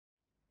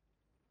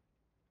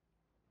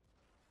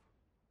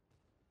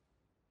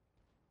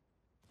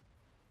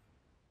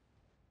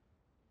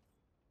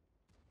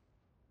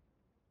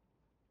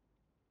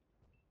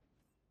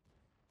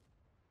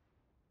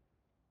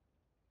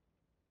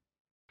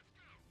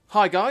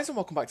Hi guys and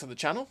welcome back to the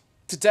channel.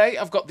 Today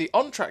I've got the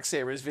on-track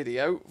series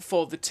video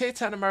for the Tier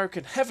 10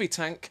 American heavy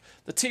tank,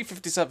 the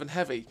T57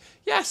 Heavy.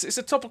 Yes, it's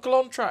a topical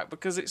on-track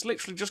because it's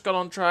literally just gone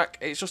on-track.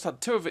 It's just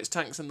had two of its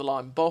tanks in the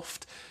line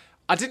buffed.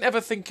 I didn't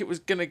ever think it was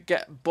going to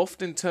get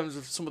buffed in terms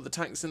of some of the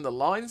tanks in the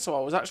line, so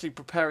I was actually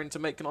preparing to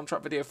make an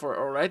on-track video for it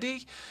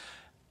already.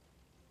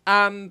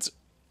 And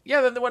yeah,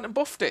 then they went and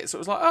buffed it, so it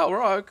was like, oh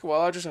right, well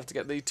I just have to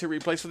get the two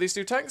replays for these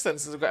two tanks then,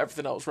 since I've got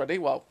everything else ready.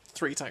 Well,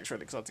 three tanks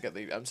ready because I had to get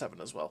the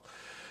M7 as well.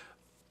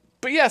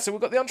 But yeah, so we've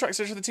got the on-track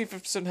series of the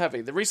T57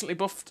 Heavy. They recently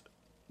buffed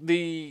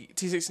the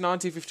T69,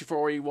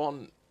 T54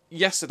 E1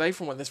 yesterday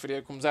from when this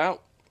video comes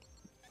out.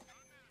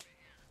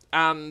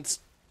 And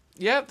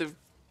yeah, they've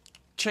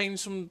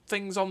changed some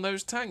things on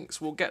those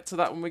tanks. We'll get to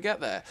that when we get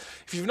there.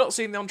 If you've not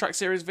seen the on-track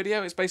series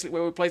video, it's basically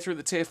where we play through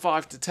the tier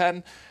 5 to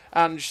 10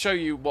 and show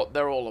you what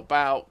they're all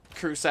about,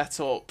 crew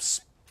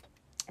setups,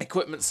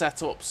 equipment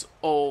setups,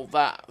 all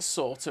that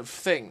sort of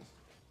thing.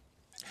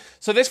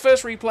 So this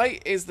first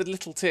replay is the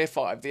little tier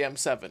 5, the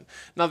M7.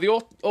 Now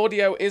the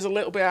audio is a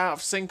little bit out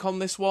of sync on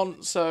this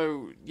one,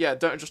 so yeah,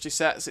 don't adjust your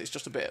sets, it's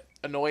just a bit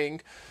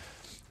annoying.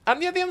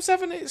 And yeah, the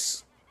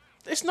M7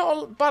 it's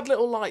not a bad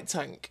little light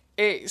tank.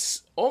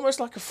 It's almost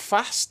like a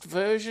fast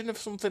version of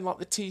something like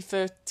the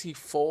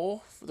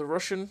T34, the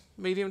Russian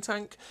medium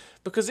tank,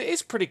 because it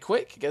is pretty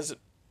quick. It gets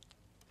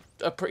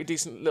a pretty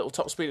decent little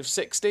top speed of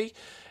 60.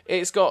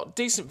 It's got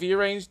decent view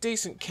range,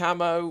 decent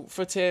camo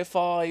for tier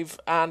 5,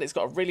 and it's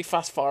got a really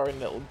fast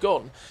firing little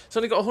gun. It's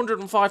only got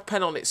 105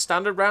 pen on its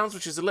standard rounds,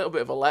 which is a little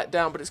bit of a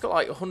letdown, but it's got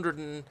like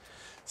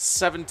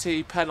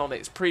 170 pen on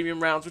its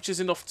premium rounds, which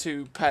is enough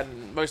to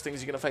pen most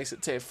things you're going to face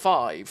at tier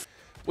 5,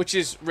 which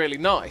is really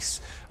nice.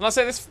 And I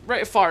say this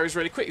rate of fire is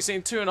really quick. You're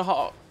seeing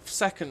 2.5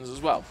 seconds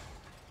as well.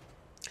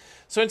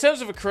 So in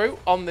terms of a crew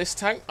on this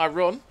tank, I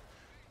run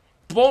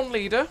Born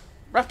Leader,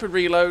 Rapid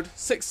Reload,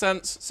 Sixth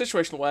Sense,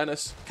 Situational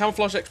Awareness,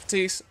 Camouflage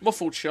Expertise,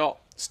 Muffled Shot,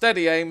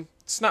 Steady Aim,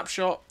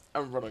 Snapshot,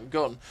 and Run and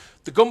Gun.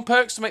 The gun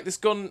perks to make this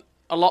gun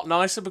a lot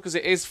nicer because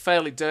it is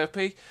fairly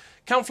derpy.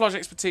 Camouflage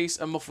Expertise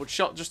and Muffled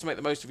Shot just to make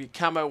the most of your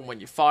camo when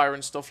you fire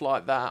and stuff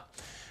like that.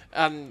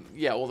 And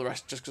yeah, all the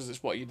rest just because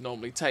it's what you'd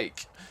normally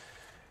take.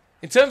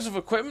 In terms of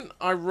equipment,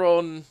 I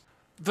run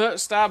Vert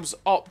Stabs,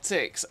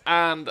 Optics,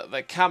 and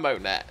the Camo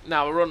Net.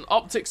 Now, I run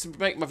Optics to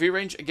make my view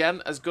range,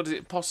 again, as good as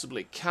it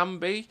possibly can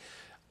be.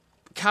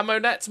 Camo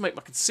Net to make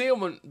my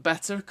concealment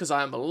better, because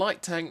I am a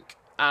light tank,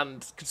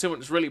 and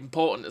concealment is really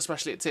important,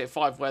 especially at tier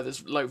 5 where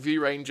there's low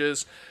view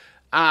ranges.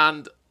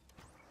 And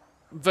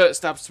Vert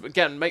Stabs to,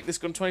 again, make this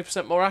gun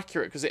 20% more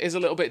accurate, because it is a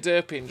little bit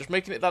derpy, and just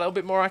making it that little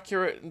bit more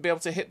accurate and be able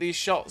to hit these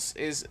shots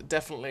is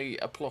definitely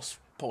a plus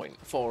point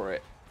for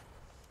it.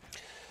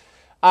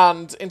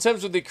 And in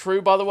terms of the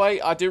crew, by the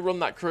way, I do run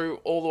that crew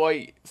all the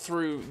way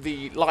through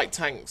the light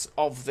tanks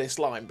of this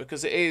line,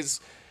 because it is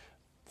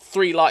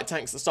 3 light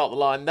tanks to start the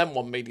line, then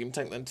 1 medium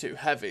tank, then 2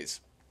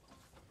 heavies.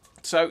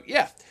 So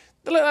yeah,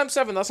 the little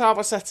M7, that's how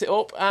I set it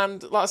up,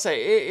 and like I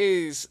say, it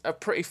is a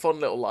pretty fun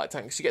little light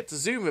tank. So you get to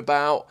zoom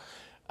about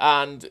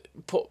and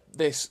put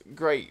this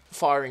great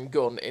firing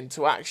gun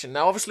into action.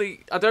 Now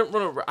obviously, I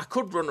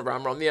could run a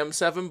rammer on the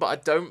M7, but I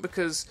don't,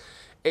 because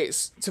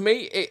to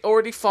me, it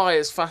already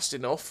fires fast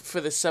enough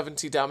for this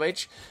 70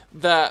 damage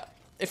that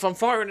if I'm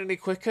firing any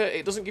quicker,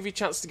 it doesn't give you a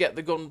chance to get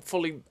the gun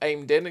fully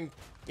aimed in and,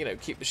 you know,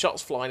 keep the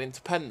shots flying in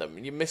to pen them.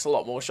 And you miss a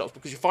lot more shots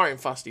because you're firing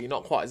faster, you're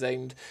not quite as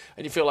aimed,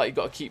 and you feel like you've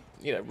got to keep,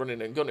 you know,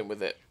 running and gunning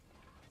with it.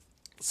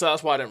 So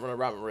that's why I don't run a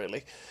rammer,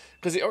 really.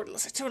 Because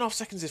let's say 2.5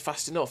 seconds is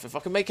fast enough. If I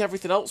can make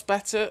everything else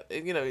better,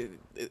 you know,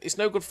 it's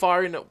no good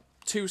firing at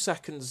 2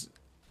 seconds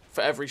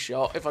for every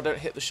shot if I don't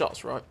hit the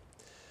shots right.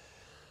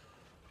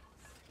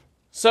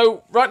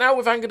 So, right now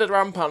we've angered a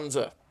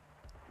Rampanzer.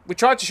 We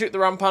tried to shoot the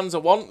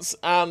Rampanzer once,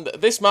 and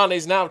this man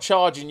is now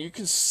charging. You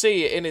can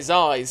see it in his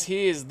eyes.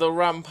 He is the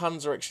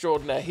Rampanzer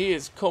extraordinaire. He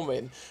is coming.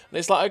 And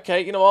it's like,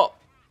 okay, you know what?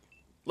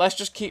 Let's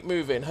just keep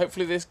moving.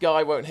 Hopefully this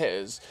guy won't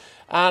hit us.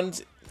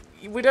 And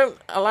we don't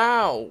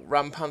allow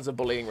Rampanzer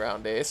bullying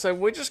around here, so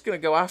we're just going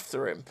to go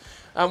after him.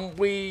 And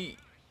we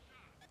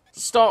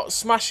start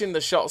smashing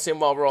the shots in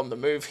while we're on the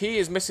move. He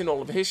is missing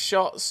all of his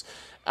shots,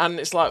 and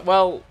it's like,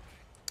 well,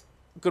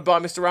 goodbye,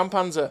 Mr.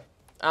 Rampanzer.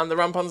 And the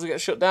Rampanzer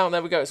gets shut down.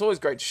 There we go. It's always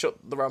great to shut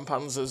the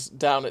Rampanzers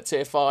down at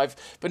tier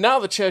 5. But now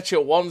the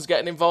Churchill 1's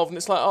getting involved, and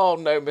it's like, oh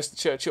no, Mr.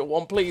 Churchill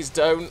 1, please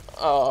don't.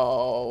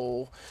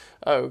 Oh,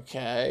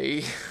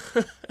 okay.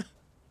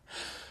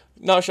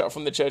 Nice shot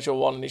from the Churchill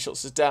 1, and he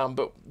shuts us down.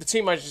 But the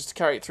team manages to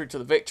carry it through to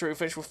the victory. We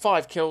finish with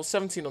 5 kills,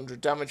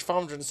 1,700 damage,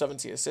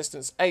 570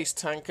 assistance, ace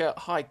tanker,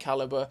 high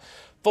caliber,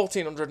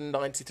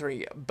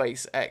 1,493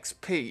 base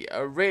XP.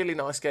 A really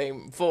nice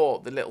game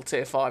for the little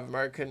tier 5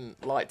 American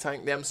light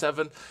tank, the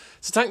M7.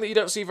 It's a tank that you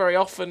don't see very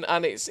often,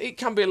 and it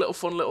can be a little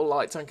fun little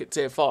light tank at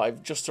tier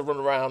 5, just to run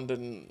around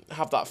and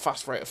have that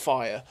fast rate of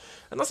fire.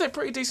 And that's a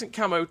pretty decent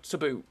camo to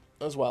boot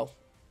as well.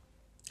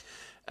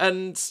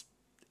 And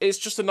it's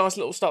just a nice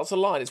little start to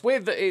the line. It's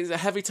weird that it is a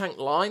heavy tank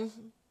line,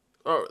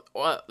 or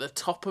at the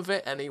top of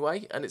it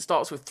anyway, and it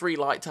starts with 3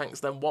 light tanks,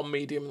 then 1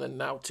 medium, and then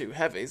now 2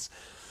 heavies.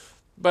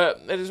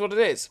 But it is what it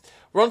is.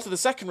 We're on to the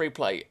second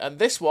replay, and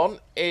this one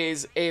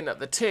is in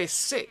the Tier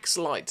 6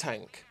 light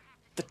tank,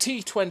 the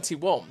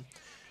T21.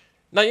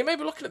 Now, you may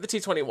be looking at the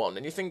T21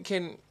 and you're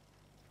thinking,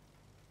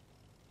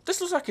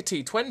 this looks like a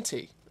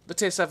T20, the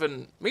Tier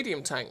 7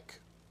 medium tank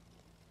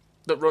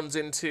that runs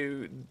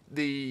into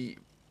the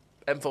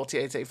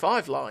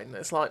M48A5 line.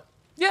 It's like,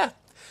 yeah,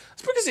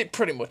 it's because it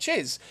pretty much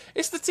is.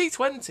 It's the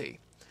T20,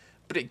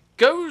 but it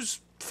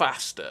goes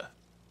faster,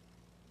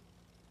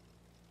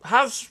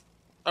 has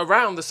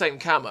around the same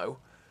camo,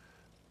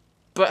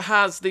 but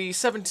has the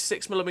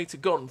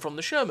 76mm gun from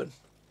the Sherman.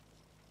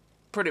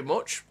 Pretty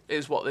much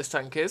is what this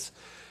tank is.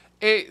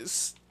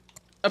 It's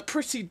a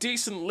pretty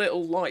decent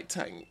little light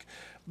tank,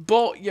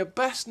 but you're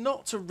best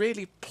not to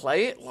really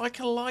play it like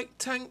a light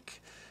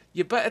tank.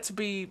 You're better to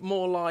be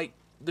more like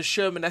the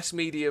Sherman S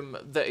medium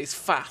that is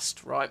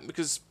fast, right?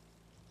 Because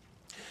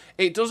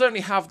it does only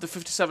have the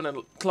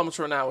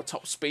 57km/h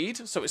top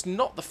speed, so it's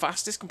not the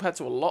fastest compared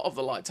to a lot of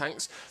the light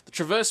tanks. The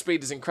traverse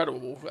speed is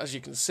incredible, as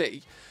you can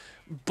see,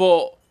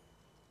 but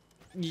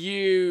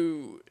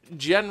you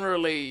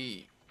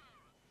generally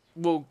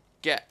will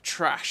get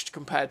trashed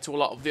compared to a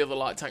lot of the other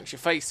light tanks you're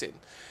facing.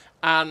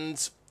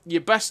 And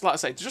you're best, like I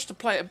say, just to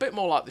play it a bit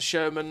more like the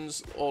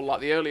Shermans, or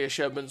like the earlier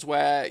Shermans,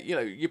 where, you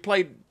know, you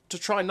play to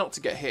try not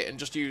to get hit and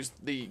just use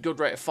the good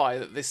rate of fire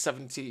that this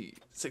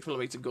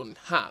 76mm gun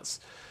has.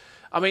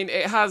 I mean,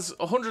 it has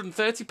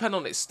 130 pen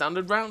on its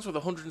standard rounds with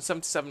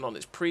 177 on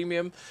its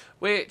premium,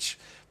 which,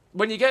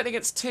 when you're getting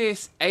against tier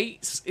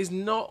 8s,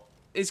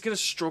 is going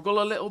to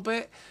struggle a little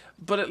bit,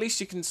 but at least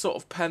you can sort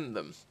of pen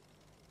them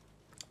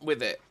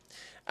with it.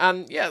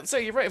 And yeah, so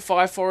your rate of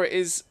fire for it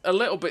is a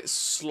little bit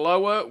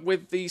slower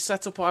with the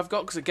setup I've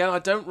got, because again, I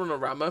don't run a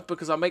rammer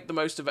because I make the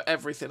most of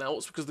everything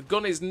else, because the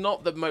gun is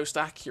not the most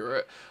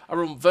accurate. I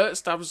run vert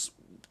stabs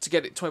to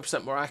get it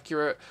 20% more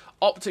accurate.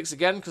 Optics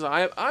again, because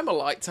I'm a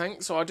light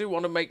tank, so I do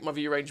want to make my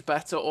view range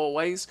better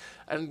always,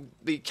 and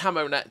the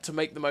camo net to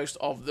make the most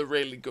of the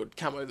really good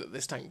camo that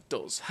this tank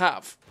does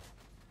have.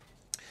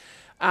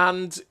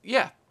 And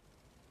yeah,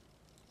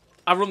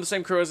 I run the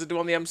same crew as I do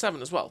on the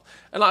M7 as well.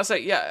 And like I say,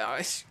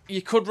 yeah,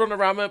 you could run a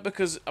rammer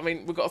because, I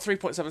mean, we've got a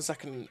 3.7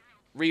 second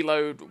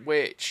reload,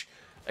 which,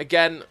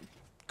 again,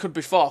 could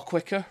be far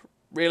quicker,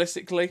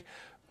 realistically.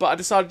 But I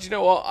decided, you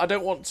know what, I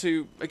don't want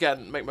to,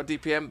 again, make my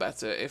DPM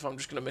better if I'm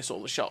just going to miss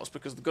all the shots,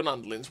 because the gun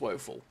handling's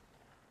woeful.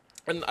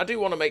 And I do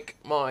want to make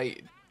my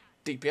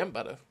DPM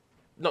better.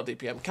 Not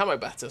DPM, camo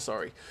better,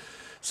 sorry.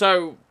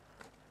 So,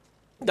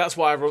 that's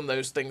why I run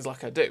those things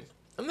like I do.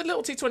 And the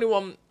little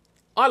T21,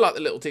 I like the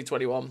little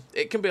T21.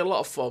 It can be a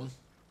lot of fun.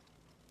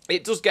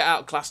 It does get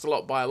outclassed a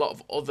lot by a lot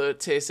of other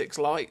tier 6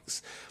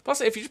 lights. But I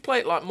say, if you just play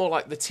it like more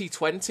like the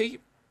T20,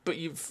 but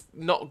you've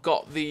not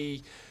got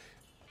the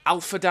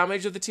alpha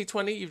damage of the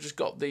T20, you've just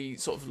got the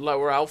sort of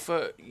lower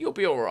alpha, you'll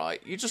be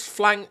alright. You just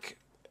flank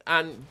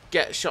and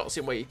get shots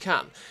in where you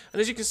can.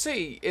 And as you can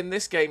see in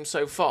this game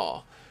so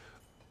far,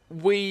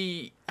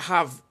 we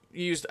have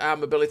used our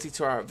mobility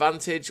to our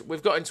advantage.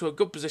 We've got into a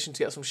good position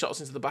to get some shots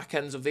into the back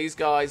ends of these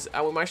guys,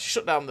 and we managed to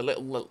shut down the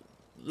little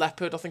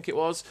leopard, I think it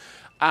was,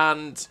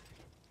 and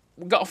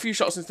we got a few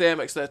shots into the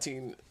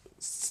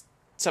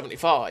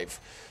MX-1375.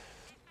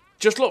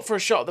 Just look for a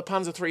shot at the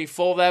Panzer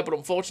III-4 there, but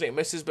unfortunately it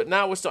misses. But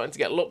now we're starting to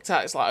get looked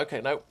at. It's like, okay,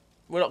 no,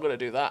 we're not going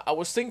to do that. I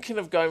was thinking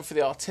of going for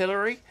the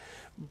artillery,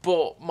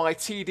 but my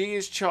TD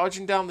is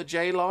charging down the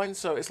J line,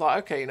 so it's like,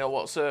 okay, you know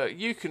what, sir,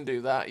 you can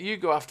do that. You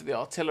go after the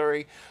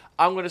artillery.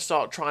 I'm going to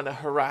start trying to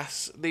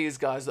harass these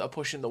guys that are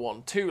pushing the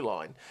 1-2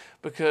 line,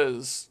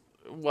 because,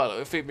 well,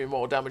 it'll feed me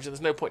more damage, and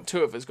there's no point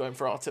two of us going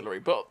for artillery,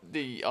 but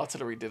the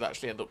artillery did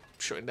actually end up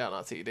shutting down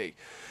our TD.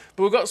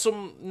 But we've got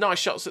some nice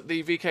shots at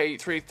the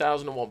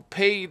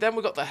VK3001P, then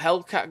we've got the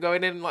Hellcat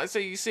going in. Like I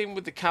say, you see him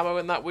with the camo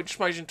and that, we're just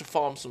managing to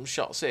farm some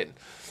shots in.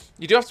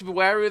 You do have to be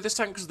wary of this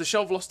tank, because the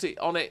shell velocity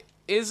on it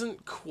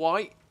isn't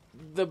quite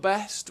the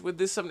best with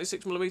this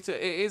 76mm.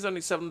 It is only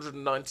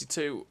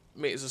 792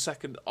 meters a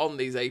second on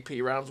these AP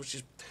rounds, which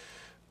is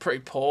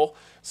pretty poor.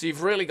 So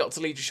you've really got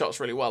to lead your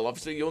shots really well.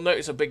 Obviously, you'll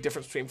notice a big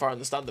difference between firing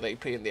the standard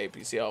AP and the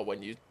APCR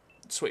when you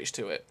switch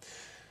to it.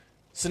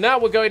 So now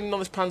we're going in on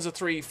this Panzer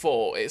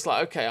III-4. It's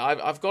like, okay,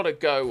 I've got to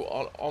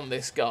go on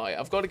this guy.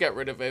 I've got to get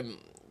rid of him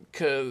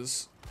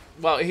because,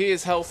 well, he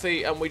is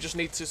healthy, and we just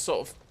need to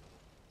sort of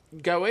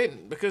go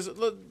in. Because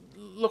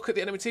look at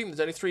the enemy team. There's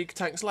only 3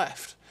 tanks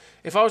left.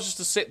 If I was just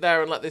to sit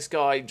there and let this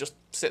guy just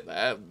sit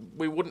there,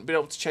 we wouldn't be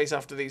able to chase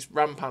after these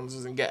ram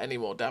panzers and get any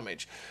more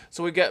damage.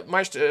 So we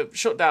managed to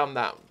shut down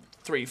that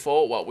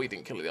 3-4. Well, we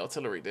didn't kill it, the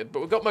artillery did, but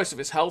we got most of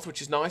his health,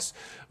 which is nice.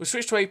 We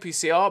switched to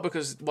APCR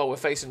because, well, we're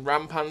facing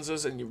ram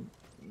panzers, and you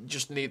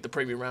just need the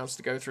premium rounds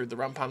to go through the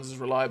ram panzers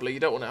reliably. You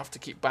don't want to have to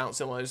keep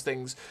bouncing on those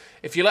things.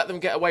 If you let them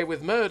get away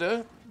with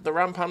murder, the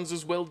ram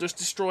panzers will just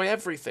destroy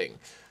everything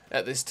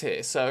at this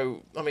tier.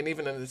 So, I mean,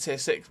 even in the tier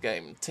 6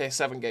 game, tier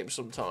 7 game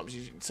sometimes,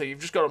 so you've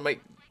just got to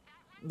make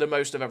the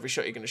most of every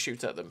shot you're going to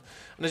shoot at them.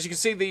 And as you can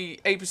see, the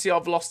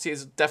APCR velocity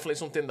is definitely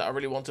something that I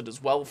really wanted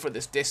as well for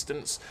this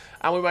distance,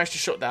 and we managed to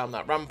shut down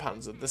that ram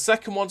panzer. The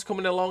second one's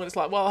coming along, and it's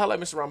like, well, hello,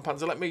 Mr. Ram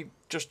Panzer, let me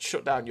just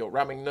shut down your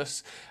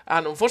rammingness.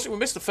 And unfortunately, we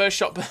missed the first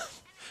shot,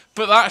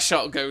 but that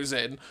shot goes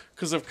in,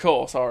 because of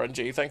course,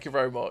 RNG, thank you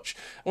very much.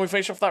 And we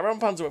finish off that ram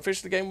panzer, and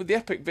finish the game with the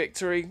epic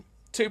victory,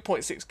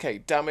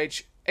 2.6k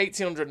damage,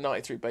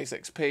 1893 base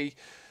XP,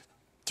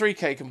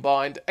 3k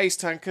combined, ace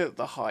tanker,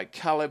 the high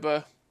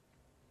caliber,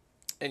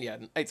 and yeah,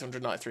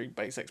 893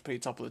 base XP,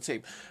 top of the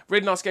team.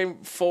 Really nice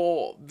game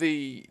for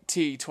the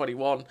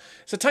T21.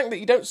 It's a tank that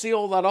you don't see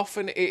all that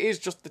often. It is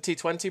just the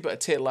T20, but a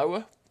tier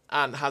lower,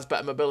 and has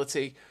better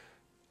mobility,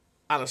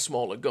 and a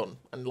smaller gun,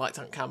 and light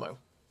tank camo.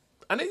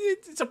 And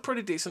it's a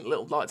pretty decent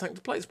little light tank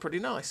to play. It's pretty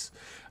nice.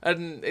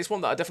 And it's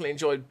one that I definitely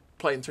enjoyed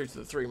playing through to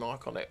the 3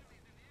 mark on it.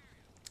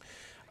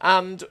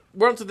 And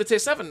we're on to the tier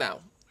 7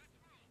 now.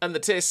 And the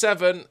tier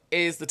 7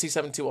 is the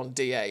T71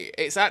 DA.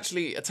 It's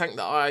actually a tank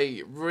that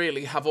I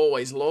really have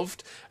always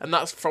loved, and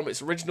that's from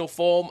its original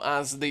form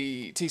as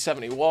the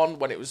T71,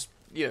 when it was,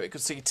 you know, it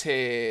could see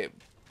tier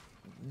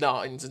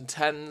 9s and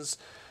 10s.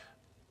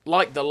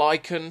 Like the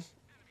Lycan,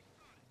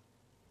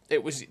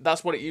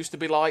 that's what it used to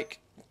be like.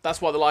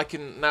 That's why the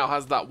Lycan now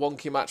has that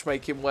wonky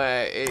matchmaking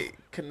where it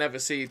can never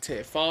see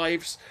tier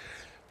 5s,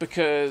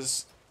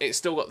 because it's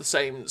still got the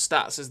same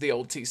stats as the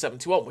old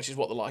T71, which is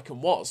what the Lycan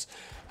was.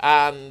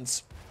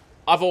 And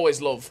I've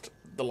always loved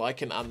the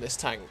Lycan and this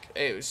tank.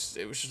 It was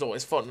just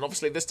always fun. And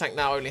obviously this tank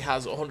now only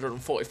has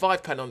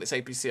 145 pen on its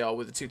APCR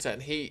with a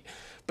 210 heat,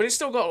 but it's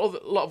still got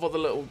a lot of other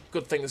little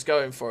good things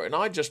going for it. And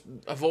I just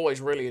have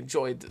always really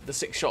enjoyed the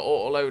 6-shot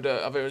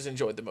autoloader. I've always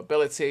enjoyed the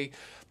mobility.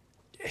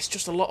 It's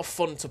just a lot of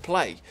fun to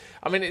play.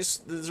 I mean,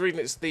 there's a reason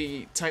it's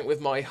the tank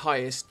with my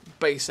highest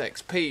base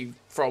XP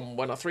from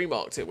when I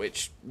 3-marked it,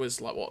 which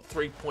was like, what,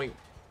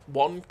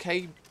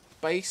 3.1k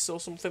base or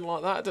something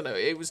like that? I don't know.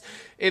 It was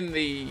in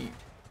the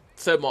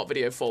 3rd mark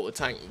video for the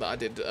tank that I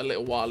did a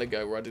little while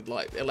ago, where I did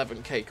like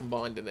 11k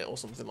combined in it or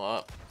something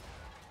like that.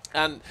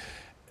 And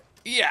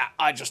yeah,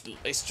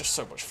 it's just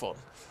so much fun.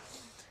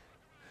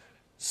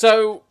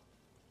 So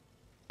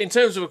in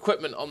terms of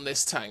equipment on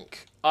this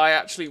tank, I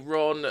actually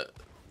run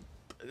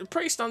a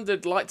pretty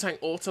standard light tank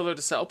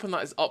autoloader setup, and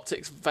that is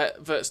optics,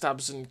 vert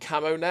stabs, and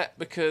camo net.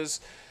 Because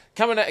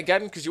camo net,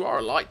 again, because you are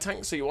a light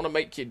tank, so you want to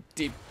make your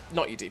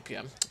not your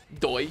DPM,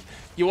 DOI.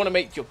 You want to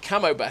make your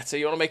camo better.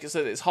 You want to make it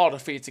so that it's harder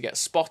for you to get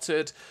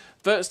spotted.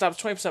 Vert stabs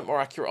 20% more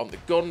accurate on the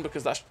gun,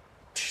 because that's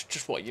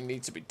just what you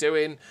need to be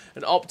doing.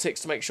 And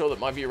optics to make sure that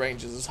my view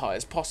range is as high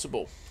as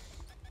possible.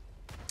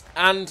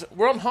 And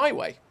we're on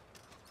highway.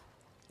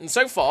 And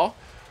so far,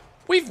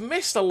 we've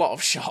missed a lot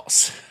of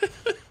shots.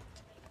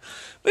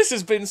 This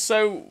has been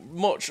so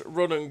much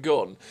run and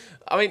gun.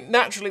 I mean,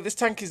 naturally, this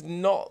tank is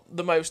not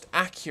the most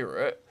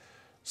accurate,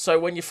 so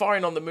when you're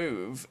firing on the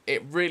move,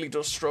 it really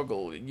does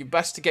struggle. You're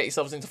best to get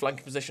yourselves into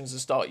flanking positions and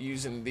start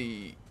using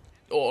the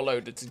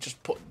autoloader to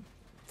just put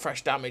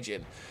fresh damage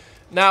in.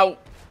 Now,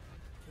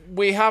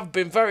 we have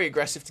been very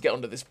aggressive to get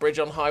under this bridge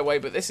on highway,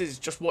 but this is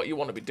just what you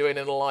want to be doing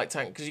in a light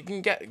tank, because you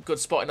can get good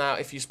spotting out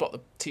if you spot the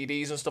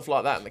TDs and stuff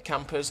like that and the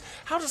campers.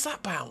 How does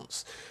that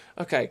bounce?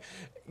 Okay,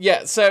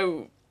 yeah,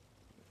 so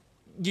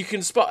you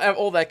can spot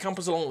all their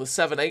campers along the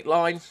 7-8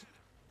 line,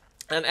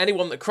 and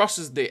anyone that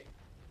crosses the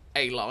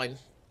A line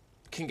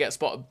can get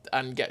spotted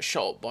and get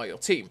shot up by your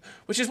team,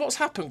 which is what's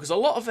happened, because a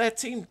lot of their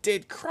team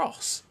did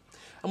cross.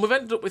 And we've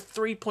ended up with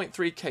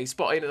 3.3k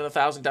spotting and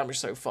 1,000 damage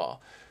so far.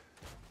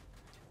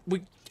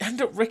 We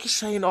end up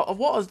ricocheting off.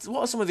 What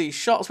are some of these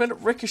shots? We end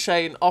up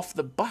ricocheting off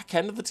the back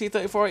end of the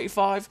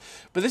T3485,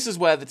 but this is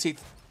where the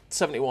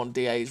T71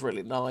 DA is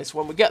really nice.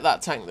 When we get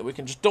that tank that we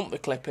can just dump the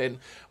clip in,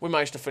 we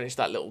managed to finish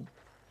that little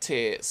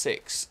tier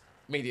 6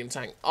 medium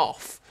tank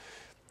off.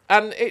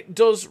 And it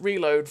does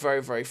reload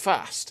very, very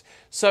fast.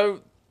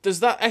 So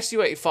there's that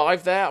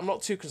SU-85 there. I'm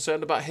not too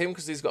concerned about him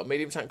because he's got a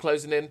medium tank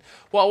closing in.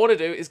 What I want to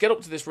do is get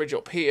up to this ridge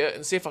up here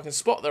and see if I can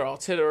spot their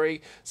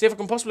artillery, see if I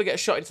can possibly get a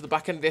shot into the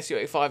back end of the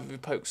SU-85 if he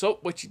pokes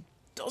up, which he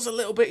does a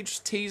little bit, he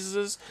just teases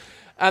us.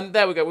 And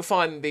there we go, we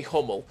find the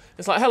Hummel.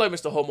 It's like, hello,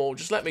 Mr. Hummel,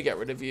 just let me get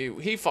rid of you.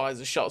 He fires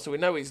a shot, so we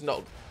know he's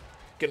not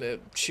going to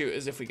shoot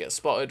us if we get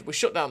spotted. We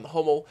shut down the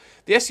Hummel.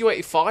 The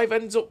SU-85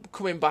 ends up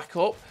coming back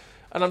up,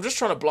 and I'm just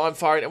trying to blind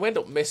fire it, and we end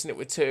up missing it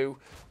with 2.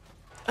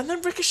 And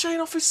then ricocheting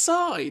off his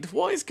side.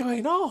 What is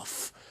going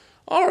off?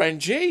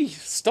 RNG,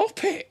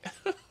 stop it.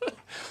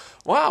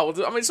 Wow,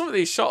 I mean, some of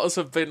these shots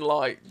have been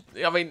like,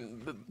 I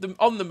mean, the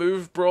on the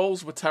move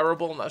brawls were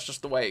terrible, and that's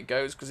just the way it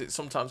goes, because it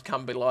sometimes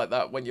can be like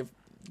that when you've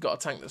got a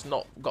tank that's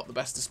not got the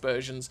best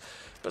dispersions.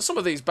 But some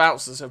of these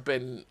bouncers have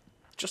been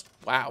just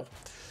wow.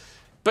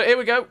 But here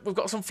we go, we've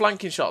got some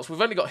flanking shots.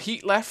 We've only got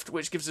heat left,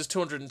 which gives us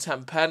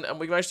 210 pen, and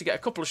we managed to get a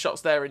couple of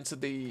shots there into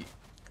the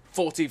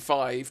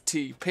 45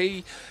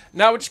 TP.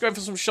 Now we're just going for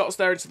some shots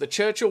there into the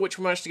Churchill, which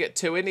we managed to get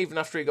 2 in, even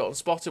after he got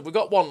unspotted. We've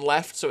got 1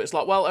 left, so it's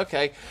like, well,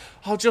 okay,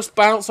 I'll just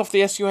bounce off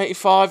the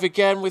SU-85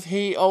 again with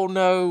heat. Oh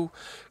no,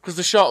 because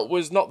the shot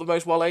was not the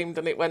most well aimed,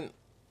 and it went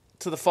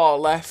to the far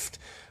left.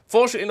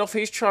 Fortunately enough,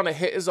 he's trying to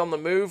hit us on the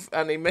move,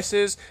 and he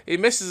misses. He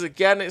misses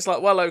again. It's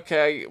like, well,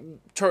 okay,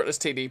 turretless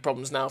TD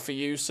problems now for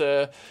you,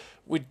 sir.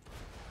 We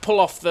pull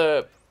off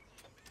the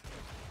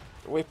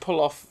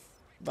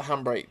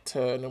handbrake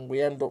turn, and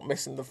we end up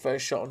missing the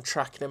first shot and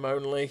tracking him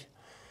only.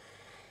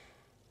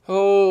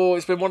 Oh,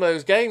 it's been one of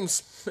those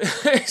games.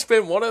 It's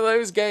been one of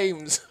those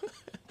games.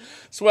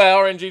 It's where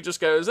RNG just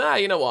goes,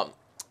 you know what?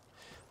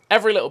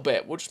 Every little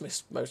bit, we'll just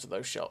miss most of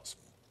those shots.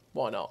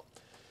 Why not?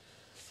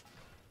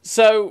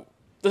 So,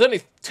 there's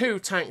only 2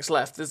 tanks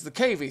left. There's the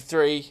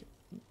KV3.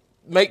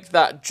 Make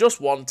that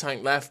just 1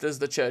 tank left. There's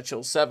the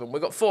Churchill 7.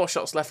 We've got 4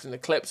 shots left in the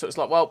clip, so it's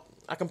like, well,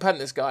 I can pen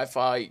this guy if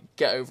I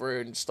get over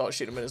here and start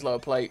shooting him in his lower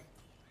plate.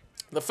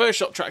 The first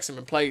shot tracks him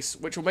in place,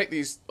 which will make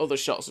these other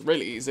shots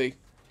really easy.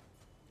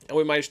 And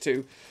we managed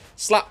to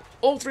slap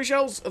all 3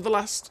 shells of the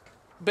last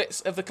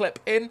bits of the clip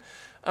in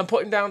and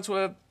put him down to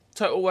a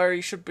total where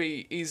he should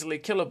be easily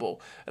killable.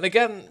 And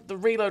again, the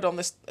reload on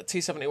this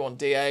T71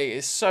 DA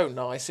is so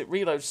nice. It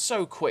reloads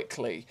so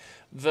quickly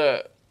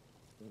that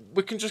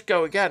we can just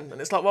go again. And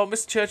it's like, well,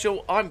 Mr.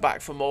 Churchill, I'm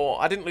back for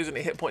more. I didn't lose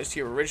any hit points to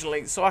you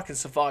originally, so I can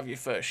survive your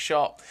first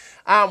shot.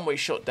 And we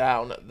shut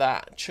down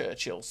that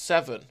Churchill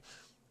 7.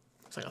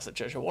 I think I said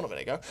Churchill 1 a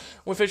minute ago.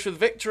 We finished with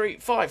victory,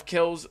 5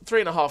 kills,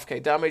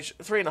 3.5k damage,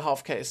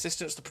 3.5k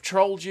assistance, the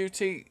patrol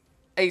duty,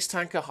 ace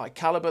tanker, high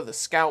caliber, the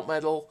scout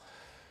medal,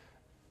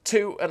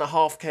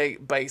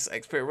 2.5k base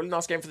XP. A really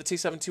nice game for the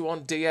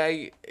T71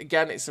 DA.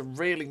 Again, it's a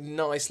really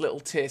nice little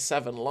tier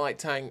 7 light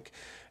tank.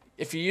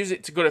 If you use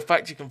it to good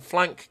effect, you can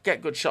flank,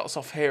 get good shots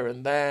off here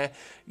and there.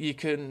 You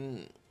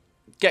can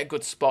get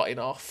good spotting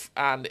off,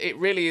 and it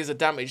really is a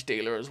damage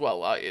dealer as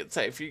well. I'd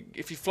say if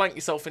you flank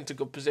yourself into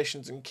good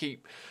positions and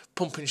keep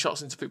pumping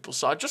shots into people's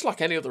side, just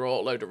like any other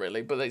autoloader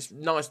really, but it's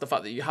nice the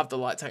fact that you have the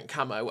light tank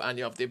camo and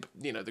you have the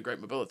the great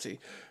mobility.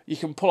 You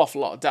can pull off a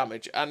lot of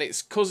damage, and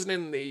it's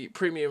cousining the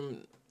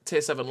premium tier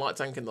 7 light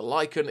tank in the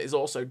Lycan is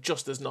also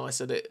just as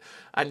nice at it,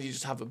 and you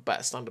just have a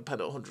better standard pen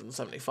at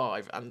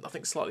 175, and I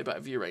think slightly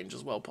better view range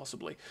as well,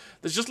 possibly.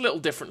 There's just little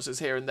differences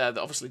here and there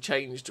that obviously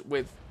changed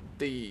with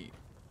the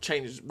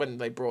changes when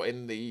they brought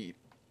in the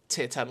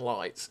tier 10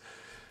 lights.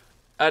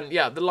 And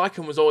yeah, the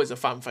Lycan was always a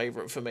fan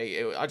favourite for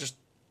me. I just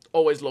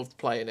always loved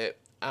playing it,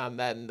 and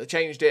then they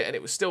changed it and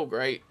it was still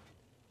great.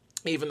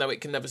 Even though it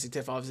can never see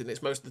tier 5s in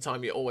it, most of the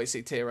time you always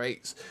see tier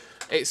 8s.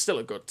 It's still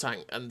a good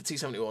tank, and the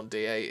T71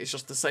 DA is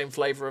just the same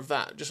flavour of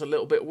that, just a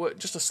little bit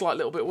just a slight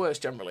little bit worse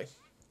generally.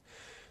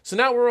 So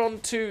now we're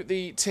on to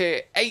the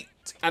tier 8,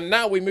 and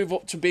now we move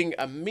up to being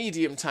a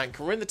medium tank,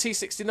 and we're in the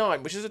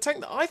T69, which is a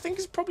tank that I think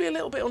is probably a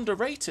little bit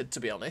underrated, to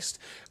be honest,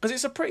 because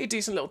it's a pretty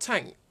decent little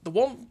tank. The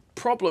one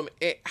problem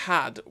it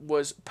had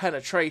was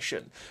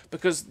penetration,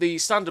 because the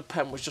standard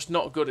pen was just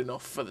not good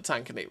enough for the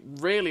tank, and it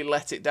really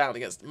let it down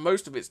against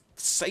most of its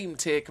same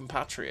tier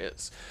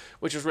compatriots,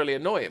 which was really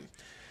annoying.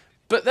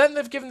 But then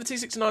they've given the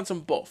T69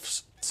 some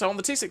buffs. So on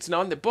the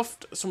T69, they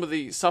buffed some of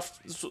the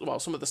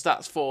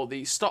stats for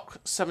the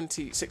stock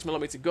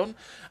 76mm gun,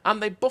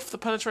 and they buffed the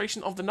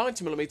penetration of the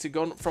 90mm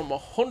gun from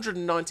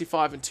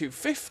 195 and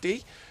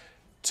 250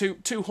 to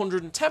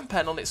 210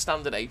 pen on its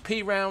standard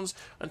AP rounds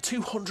and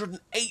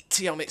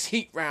 280 on its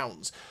heat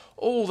rounds.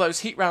 All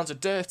those heat rounds are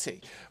dirty,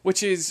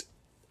 which is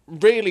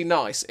really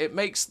nice. It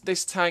makes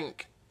this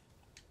tank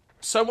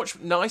so much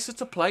nicer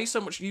to play,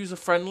 so much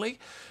user-friendly,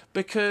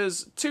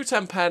 because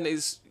 210 pen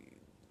is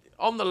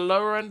on the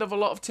lower end of a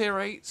lot of tier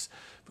 8s,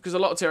 because a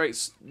lot of tier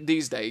 8s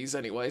these days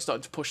anyway are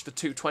starting to push the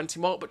 220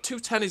 mark, but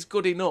 210 is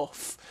good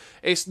enough.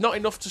 It's not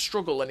enough to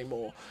struggle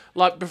anymore.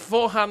 Like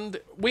beforehand,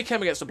 we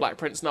came against the Black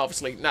Prince, and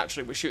obviously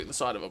naturally we're shooting the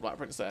side of a Black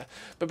Prince there,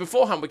 but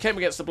beforehand we came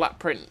against the Black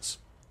Prince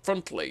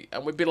frontally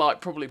and we'd be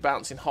like probably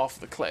bouncing half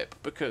the clip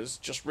because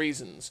just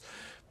reasons.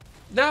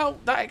 Now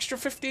that extra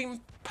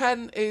 15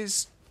 pen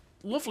is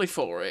lovely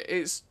for it.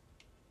 It's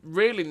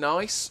really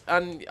nice,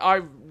 and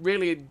I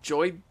really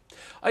enjoyed.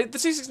 The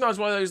T69 is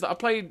one of those that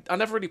I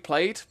never really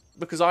played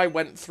because I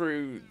went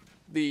through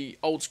the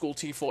old school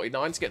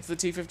T49 to get to the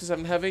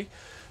T57 Heavy.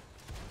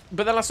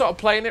 But then I started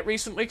playing it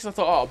recently because I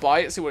thought, oh, I'll buy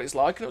it, see what it's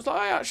like. And it was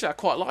like, I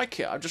quite like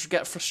it. I just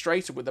get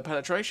frustrated with the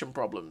penetration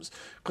problems.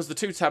 Because the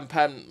 210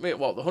 pen,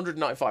 well, the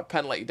 195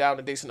 pen let you down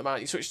a decent amount.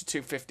 You switched to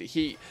 250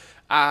 heat,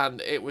 and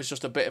it was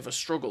just a bit of a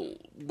struggle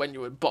when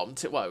you were bottom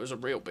tier. Well, it was a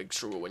real big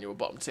struggle when you were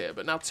bottom tier.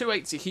 But now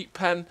 280 heat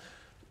pen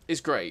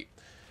is great.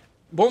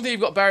 One thing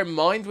you've got to bear in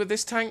mind with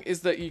this tank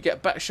is that you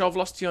get better shell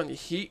velocity on your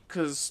heat,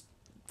 because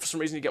for some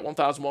reason you get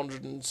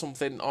 1,100 and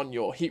something on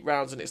your heat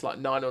rounds, and it's like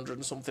 900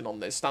 and something on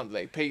the standard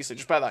AP, so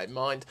just bear that in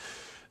mind.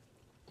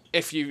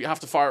 If you have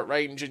to fire at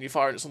range and you're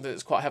firing at something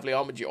that's quite heavily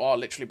armoured, you are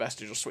literally best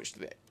to just switch to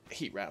the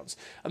heat rounds.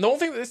 And the one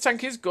thing that this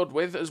tank is good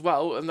with as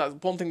well, and that's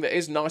one thing that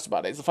is nice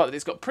about it, is the fact that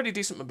it's got pretty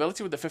decent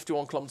mobility with the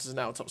 51 kilometers an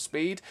hour top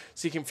speed,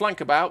 so you can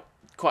flank about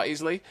quite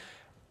easily.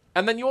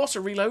 And then you also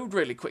reload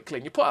really quickly,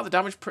 and you put out the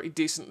damage pretty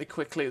decently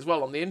quickly as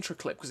well on the intro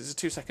clip, because it's a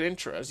 2-second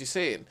intro, as you're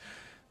seeing.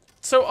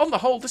 So on the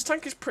whole, this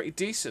tank is pretty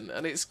decent,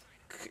 and it's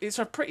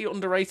a pretty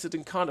underrated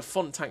and kind of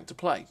fun tank to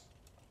play.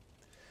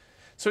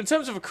 So in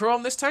terms of a crew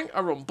on this tank, I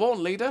run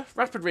Born Leader,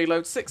 Rapid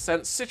Reload, Sixth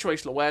Sense,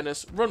 Situational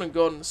Awareness, Run and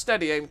Gun,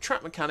 Steady Aim,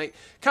 Track Mechanic,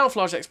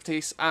 Camouflage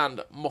Expertise,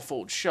 and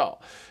Muffled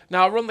Shot.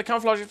 Now I run the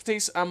Camouflage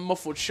Expertise and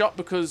Muffled Shot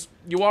because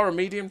you are a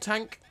medium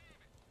tank,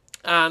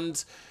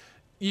 and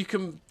you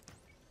can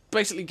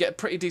basically get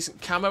pretty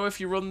decent camo if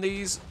you run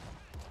these,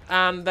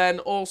 and then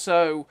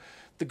also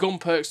the gun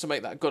perks to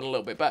make that gun a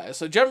little bit better.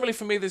 So generally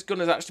for me, this gun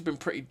has actually been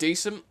pretty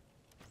decent.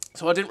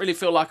 So I didn't really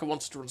feel like I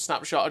wanted to run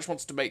Snapshot. I just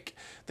wanted to make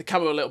the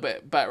camo a little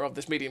bit better of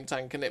this medium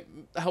tank, and it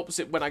helps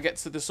it when I get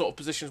to the sort of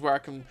positions where I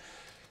can,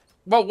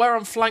 well, where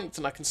I'm flanked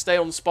and I can stay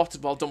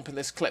unspotted while dumping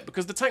this clip,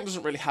 because the tank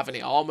doesn't really have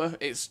any armour.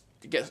 It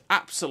gets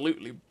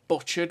absolutely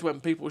butchered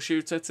when people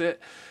shoot at it.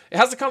 It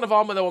has the kind of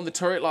armour though on the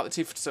turret, like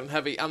the T57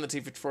 Heavy and the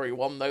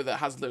T54E1 though, that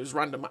has those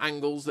random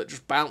angles that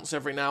just bounce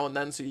every now and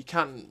then, so you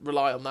can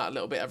rely on that a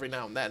little bit every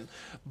now and then.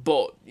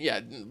 But yeah,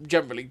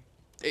 generally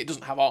it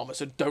doesn't have armour,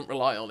 so don't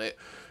rely on it.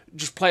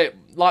 Just play it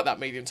like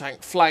that medium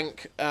tank,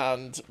 flank,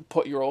 and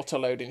put your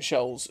auto-loading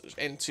shells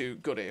into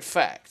good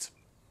effect.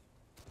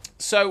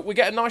 So we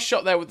get a nice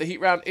shot there with the heat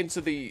round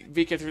into the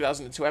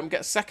VK3002M,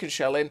 get a second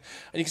shell in,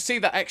 and you can see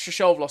that extra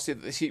shell velocity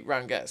that this heat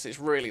round gets. It's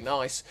really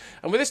nice.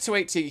 And with this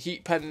 280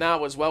 heat pen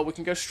now as well, we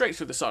can go straight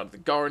through the side of the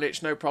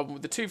Goranich, no problem.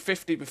 With the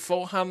 250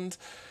 beforehand,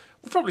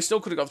 we probably still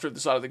could have gone through the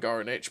side of the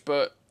Goranich,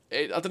 but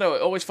I don't know,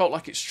 it always felt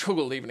like it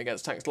struggled even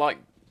against tanks like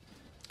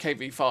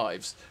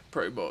KV5s,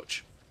 pretty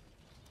much.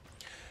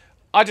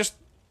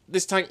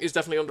 This tank is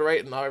definitely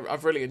underrated, and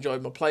I've really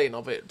enjoyed my playing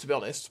of it, to be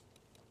honest.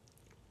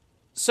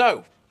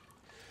 So,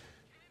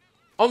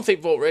 on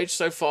Thick Vault Ridge,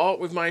 so far,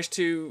 we've managed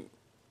to,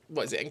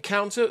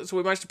 encounter, so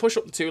we managed to push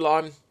up the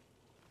 2-line,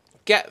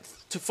 get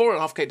to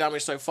 4.5k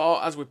damage so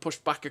far, as we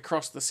pushed back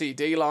across the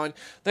CD line.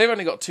 They've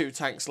only got 2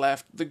 tanks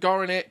left, the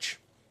Goranich,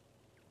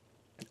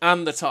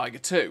 and the Tiger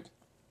 2,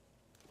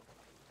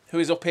 who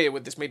is up here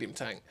with this medium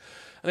tank.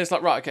 And it's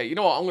like, right, okay, you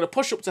know what, I'm going to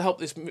push up to help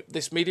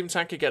this medium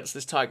tank against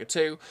this Tiger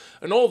 2,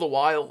 and all the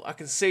while, I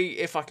can see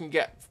if I can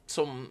get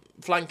some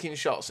flanking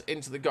shots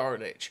into the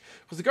Goranich.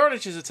 Because the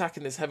Goranich is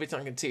attacking this heavy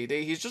tank and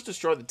TD, he's just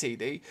destroyed the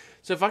TD,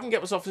 so if I can get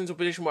myself into a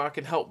position where I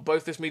can help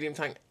both this medium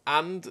tank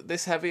and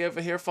this heavy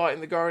over here fighting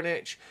the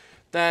Goranich,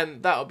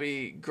 then that'll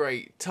be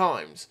great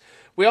times.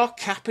 We are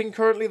capping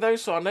currently though,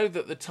 so I know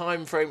that the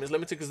time frame is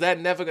limited because they're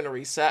never going to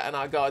reset and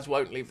our guys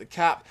won't leave the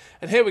cap.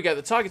 And here we go,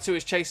 the Tiger 2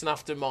 is chasing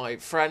after my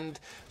friend.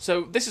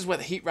 So this is where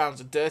the heat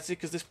rounds are dirty,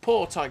 because this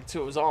poor Tiger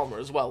 2's armour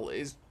as well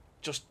is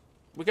just,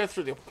 we go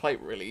through the upper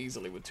plate really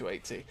easily with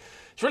 280.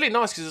 It's really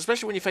nice because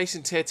especially when you're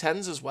facing tier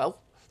 10s as well,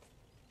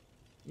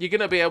 you're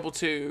going to be able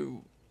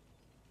to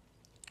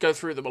go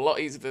through them a lot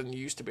easier than you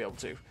used to be able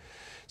to.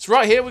 So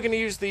right here, we're going to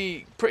use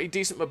the pretty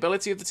decent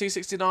mobility of the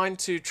T69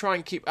 to try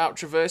and keep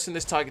out-traversing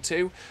this Tiger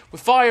 2. We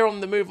fire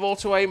on the move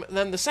auto-aim, and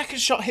then the second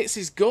shot hits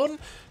his gun,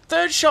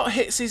 third shot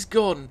hits his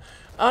gun.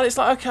 And it's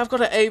like, okay, I've got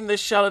to aim this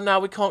shell, and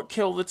now we can't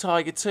kill the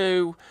Tiger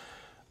 2.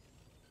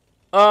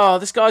 Oh,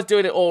 this guy's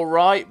doing it all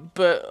right,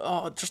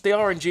 but just the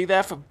RNG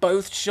there for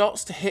both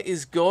shots to hit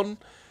his gun.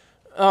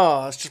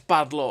 Oh, it's just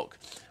bad luck.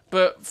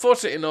 But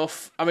fortunate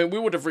enough, I mean, we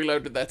would have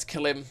reloaded there to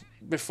kill him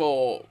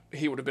before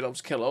he would have been able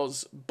to kill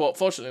us. But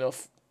fortunately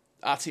enough,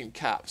 our team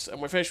caps. And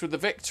we're finished with the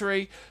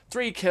victory.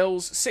 3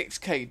 kills,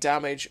 6k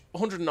damage,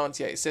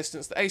 198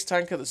 assistance. The ace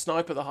tanker, the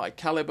sniper, the high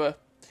caliber.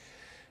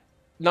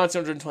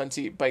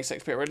 1920 base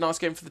XP. A nice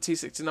game for the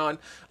T69.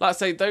 Like I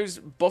say, those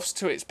buffs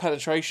to its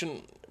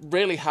penetration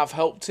really have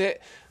helped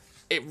it.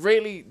 It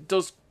really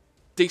does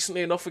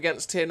decently enough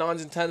against tier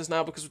 9s and 10s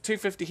now, because with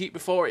 250 heat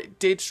before, it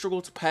did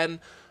struggle to pen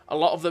a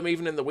lot of them,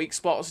 even in the weak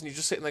spots, and you're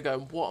just sitting there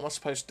going, what am I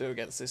supposed to do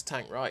against this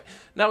tank, right?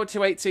 Now with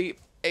 280,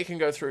 it can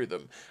go through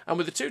them. And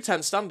with the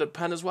 210 standard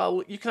pen as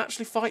well, you can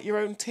actually fight your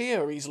own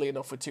tier easily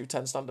enough with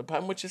 210 standard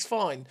pen, which is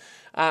fine.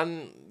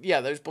 And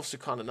yeah, those buffs are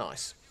kind of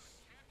nice.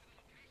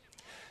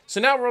 So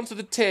now we're on to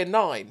the tier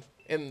 9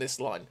 in this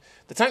line.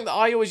 The tank that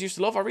I always used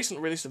to love, I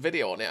recently released a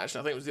video on it,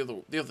 actually, I think it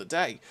was the other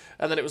day.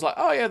 And then it was like,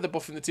 oh yeah, they're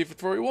buffing the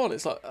T54E1.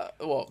 It's like,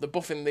 what? They're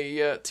buffing the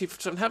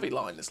T57 Heavy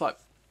line. It's like,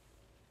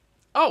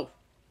 oh.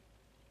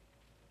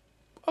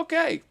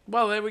 Okay,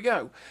 well, there we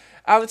go.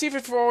 And the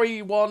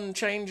T54E1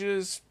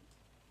 changes.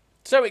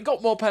 So it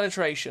got more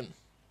penetration.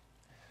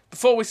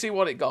 Before we see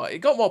what it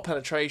got more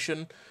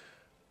penetration.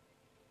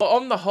 But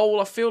on the whole,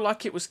 I feel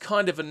like it was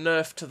kind of a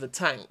nerf to the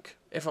tank,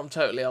 if I'm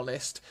totally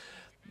honest.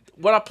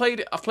 When I've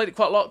played it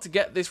quite a lot to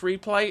get this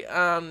replay,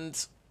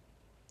 and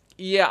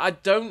yeah, I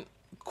don't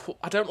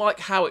like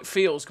how it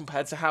feels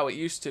compared to how it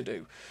used to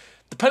do.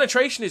 The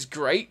penetration is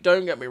great,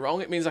 don't get me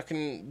wrong. It means I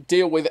can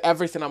deal with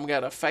everything I'm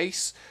going to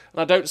face.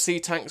 And I don't see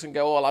tanks and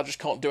go, oh, I just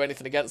can't do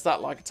anything against that,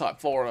 like a Type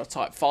 4 or a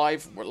Type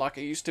 5, like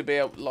I used to be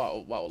able,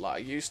 like I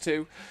used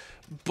to.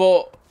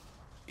 But,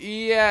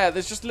 yeah,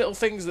 there's just little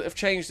things that have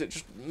changed that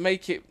just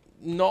make it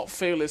not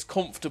feel as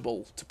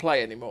comfortable to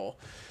play anymore.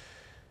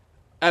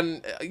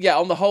 And, yeah,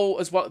 on the whole,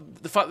 as well,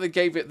 the fact that they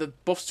gave it the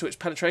buffs to its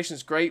penetration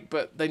is great,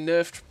 but they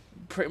nerfed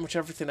pretty much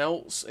everything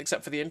else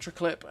except for the intro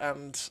clip,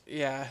 and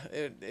yeah,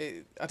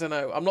 I don't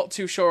know. I'm not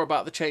too sure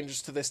about the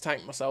changes to this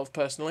tank myself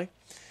personally.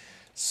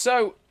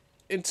 So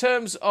in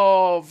terms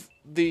of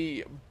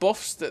the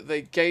buffs that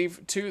they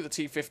gave to the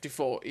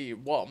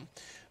T54E1,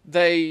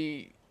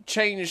 they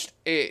changed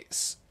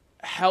its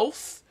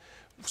health.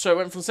 So it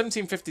went from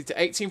 1750 to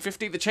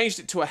 1850. They changed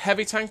it to a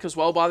heavy tank as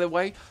well, by the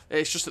way.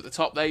 It's just at the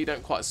top there. You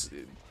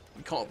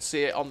can't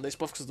see it on this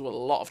buff because there were a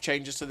lot of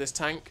changes to this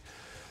tank.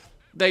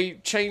 They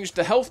changed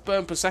the health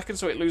burn per second,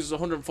 so it loses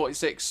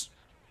 146.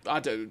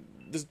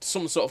 There's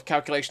some sort of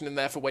calculation in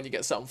there for when you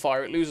get set on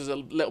fire. It loses a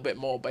little bit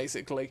more,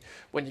 basically,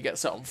 when you get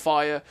set on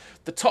fire.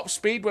 The top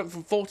speed went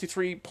from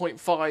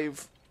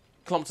 43.5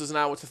 kilometers an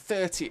hour to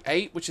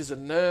 38, which is a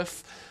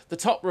nerf. The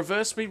top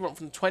reverse speed went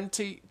from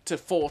 20 to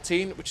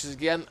 14, which is,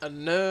 again, a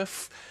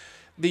nerf.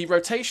 The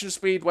rotation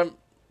speed went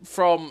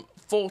from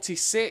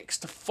 46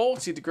 to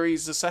 40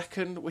 degrees a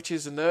second, which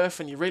is a nerf,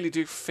 and you really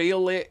do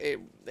feel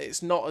it.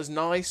 It's not as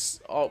nice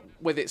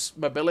with its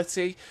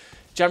mobility.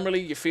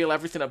 Generally, you feel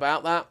everything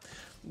about that.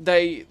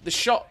 The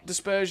shot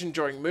dispersion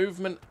during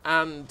movement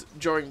and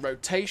during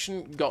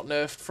rotation got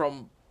nerfed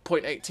from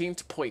 0.18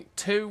 to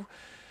 0.2.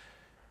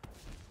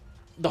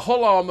 The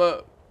hull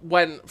armor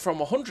went from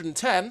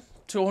 110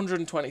 to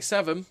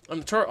 127,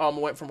 and the turret armor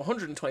went from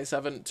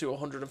 127 to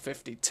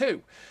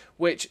 152,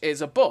 which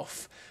is a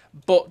buff.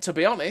 But to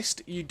be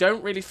honest, you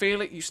don't really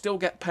feel it. You still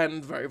get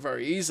penned very,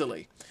 very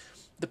easily.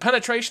 The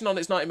penetration on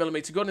its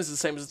 90mm gun is the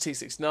same as the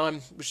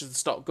T69, which is the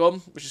stock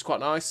gun, which is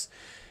quite nice.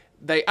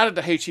 They added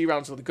the HE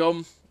round to the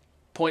gun.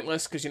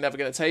 Pointless, because you're never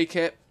going to take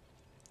it,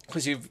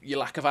 because your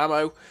lack of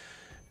ammo.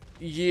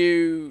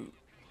 Your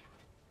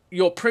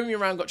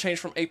premium round got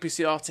changed from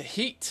APCR to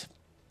heat,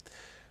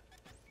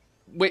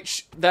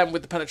 which then,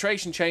 with the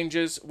penetration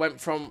changes, went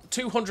from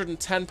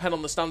 210 pen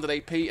on the standard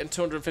AP and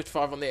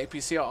 255 on the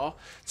APCR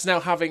to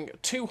now having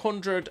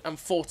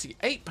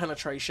 248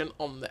 penetration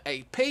on the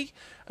AP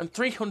and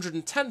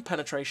 310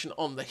 penetration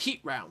on the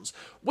heat rounds,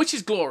 which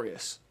is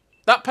glorious.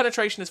 That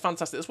penetration is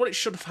fantastic. That's what it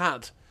should have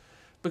had.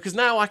 Because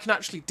now I can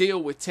actually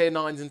deal with tier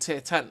 9s and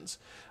tier 10s.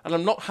 And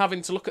I'm not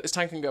having to look at this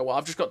tank and go, well,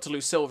 I've just got to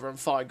lose silver and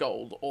 5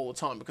 gold all the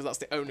time, because that's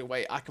the only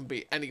way I can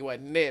be anywhere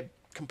near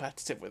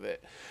competitive with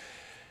it.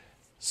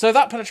 So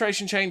that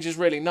penetration change is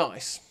really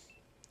nice.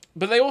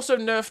 But they also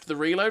nerfed the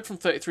reload from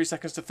 33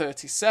 seconds to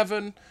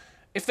 37.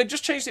 If they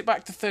just changed it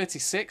back to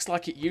 36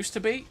 like it used to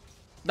be,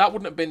 that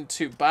wouldn't have been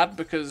too bad,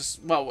 because,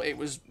 well, it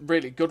was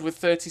really good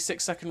with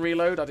 36-second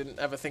reload. I didn't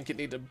ever think it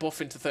needed a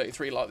buff into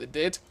 33 like they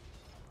did.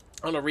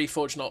 On a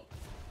Reforge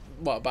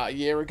about a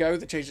year ago,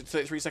 they changed it to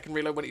 33-second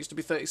reload when it used to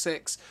be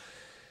 36.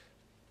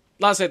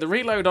 Like I say, the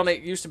reload on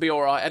it used to be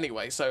alright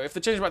anyway, so if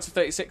they change it back to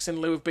 36 in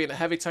lieu of being a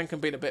heavy tank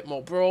and being a bit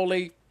more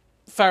brawly,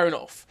 fair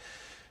enough.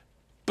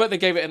 But they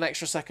gave it an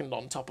extra second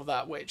on top of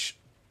that, which,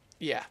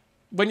 yeah.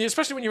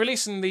 Especially when you're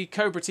releasing the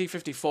Cobra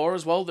T54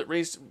 as well, that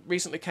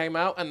recently came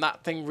out, and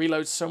that thing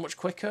reloads so much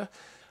quicker,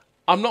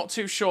 I'm not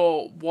too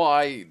sure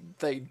why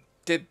they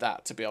did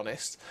that, to be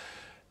honest.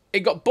 It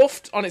got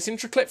buffed on its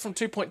intro clip from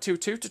 2.22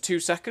 to 2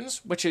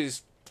 seconds, which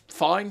is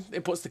fine.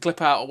 It puts the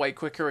clip out way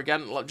quicker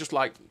again, just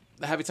like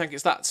the heavy tank.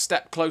 It's that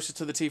step closer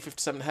to the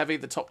T57 Heavy,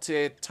 the top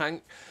tier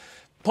tank.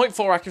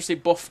 0.4 accuracy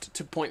buffed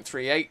to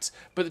 0.38,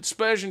 but the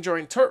dispersion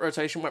during turret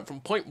rotation went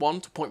from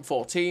 0.1 to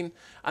 0.14,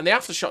 and the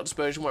aftershot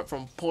dispersion went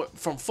from 4 to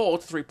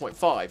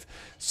 3.5.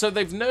 So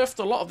they've nerfed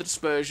a lot of the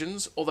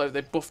dispersions, although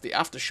they buffed the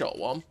aftershot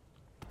one,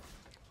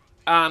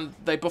 and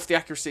they buffed the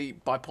accuracy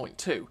by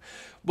 0.2.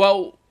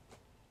 Well,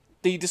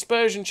 the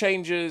dispersion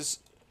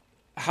changes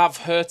have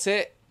hurt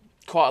it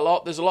quite a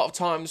lot. There's a lot of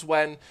times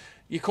when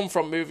you come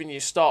from moving, you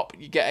stop,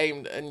 you get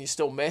aimed and you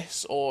still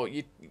miss, or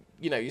you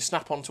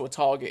snap onto a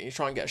target and you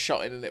try and get a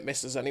shot in and it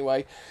misses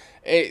anyway.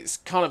 It's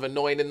kind of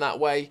annoying in that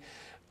way.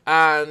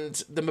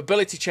 And the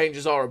mobility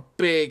changes are a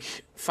big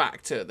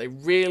factor.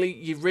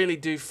 You really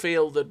do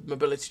feel the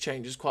mobility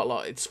changes quite a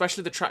lot,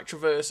 especially the track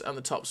traverse and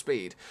the top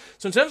speed.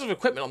 So in terms of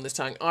equipment on this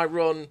tank, I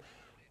run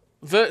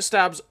vert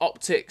stabs,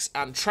 optics,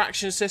 and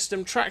traction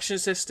system. Traction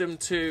system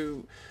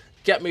to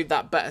get me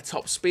that better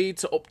top speed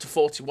to up to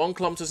 41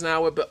 kilometers an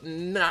hour, but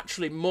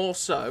naturally more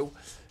so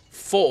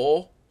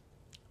for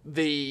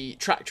the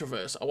track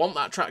traverse. I want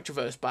that track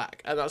traverse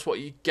back, and that's what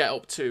you get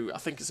up to. I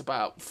think it's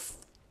about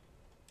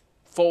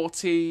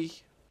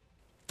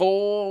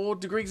 44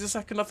 degrees a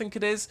second, I think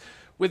it is,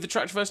 with the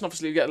track traverse, and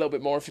obviously you get a little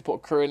bit more if you put a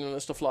crew in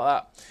and stuff like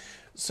that.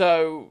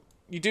 So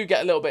you do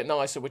get a little bit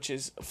nicer, which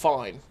is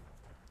fine.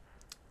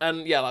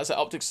 And yeah, like I said,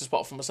 optics to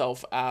spot for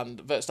myself,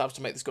 and vert stabs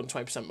to make this gun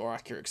 20% more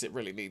accurate, because it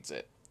really needs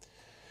it.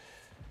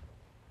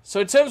 So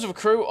in terms of a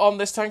crew on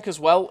this tank as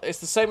well, it's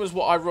the same as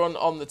what I run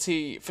on the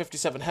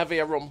T57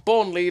 Heavy. I run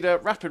Born Leader,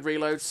 Rapid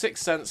Reload,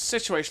 Sixth Sense,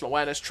 Situational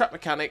Awareness, Trap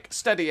Mechanic,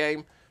 Steady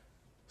Aim,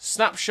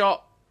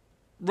 Snapshot,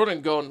 Run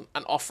and Gun,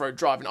 and Off-Road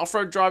Driving.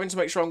 Off-Road Driving to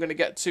make sure I'm going to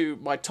get to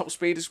my top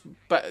speed as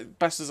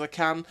best as I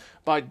can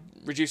by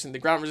reducing the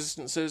ground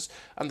resistances,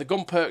 and the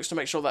gun perks to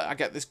make sure that I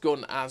get this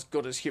gun as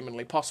good as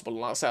humanly possible.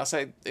 And like I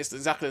say it's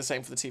exactly the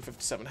same for the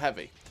T57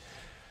 Heavy.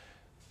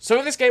 So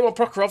in this game on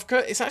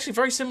Prokhorovka, it's actually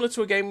very similar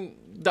to a game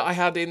that I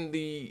had in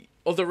the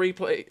other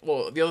replay,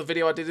 or the other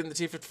video I did in the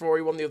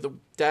T54E1 the other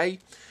day.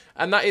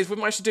 And that is, we've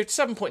managed to do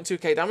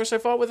 7.2k damage so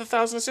far with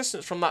 1,000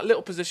 assistance from that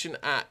little position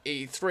at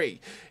E3.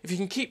 If you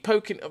can keep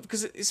poking,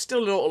 because it's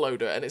still an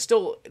autoloader, and it's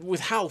still,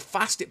 with how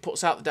fast it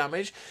puts out the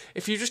damage,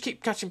 if you just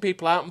keep catching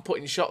people out and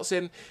putting shots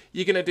in,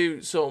 you're going to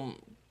do some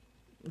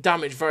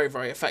damage very,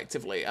 very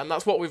effectively. And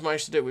that's what we've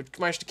managed to do. We've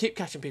managed to keep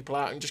catching people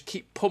out and just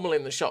keep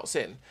pummeling the shots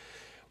in.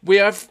 We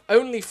have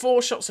only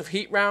 4 shots of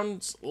heat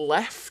rounds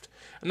left.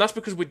 And that's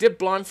because we did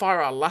blind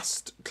fire our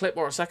last clip,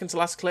 or our second to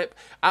last clip,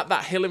 at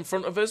that hill in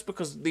front of us,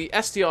 because the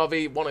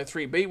STRV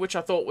 103B, which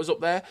I thought was up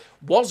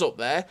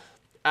there,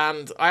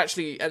 and I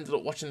actually ended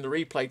up watching the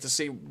replay to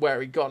see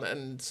where he'd gone,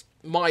 and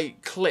my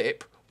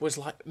clip was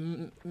like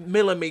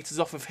millimetres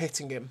off of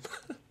hitting him.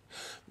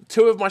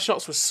 2 of my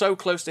shots were so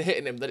close to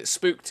hitting him that it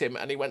spooked him,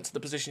 and he went to the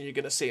position you're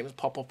going to see him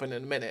pop up in a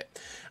minute.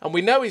 And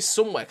we know he's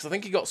somewhere, because I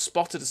think he got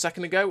spotted a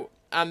second ago,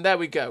 and there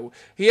we go.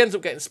 He ends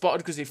up getting spotted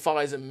because he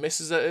fires and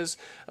misses at us,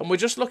 and we're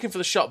just looking for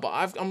the shot, but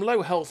I'm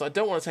low health, so I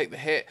don't want to take the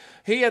hit.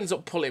 He ends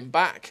up pulling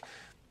back.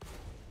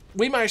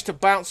 We managed to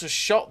bounce a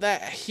shot there,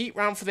 a heat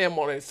round for the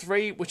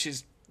M103, which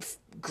is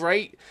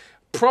great.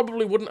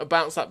 Probably wouldn't have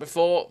bounced that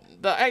before.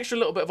 That extra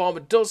little bit of armour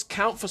does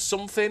count for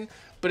something,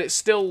 but it's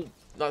still,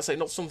 like I say,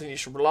 not something you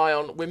should rely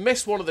on. We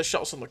missed one of the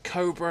shots on the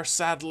Cobra,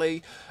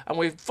 sadly, and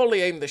we've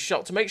fully aimed the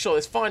shot to make sure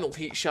this final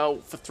heat shell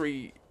for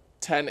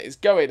 310 is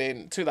going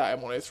in to that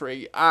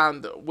M103,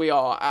 and we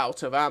are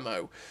out of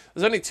ammo.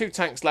 There's only 2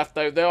 tanks left,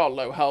 though. They are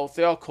low health.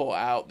 They are caught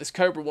out. This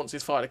Cobra, once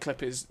he's fired a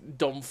clip, is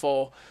done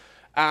for,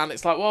 and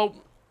it's like, well,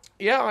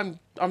 yeah,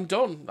 I'm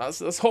done.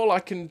 That's all I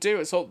can do.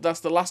 That's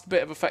the last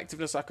bit of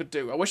effectiveness I could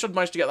do. I wish I'd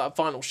managed to get that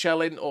final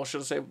shell in, or should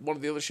I say one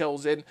of the other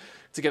shells in,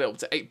 to get it up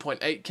to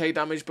 8.8k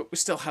damage, but we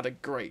still had a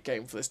great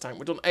game for this tank.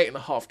 We've done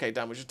 8.5k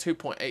damage and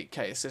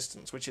 2.8k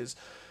assistance, which is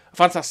a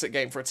fantastic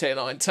game for a tier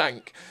 9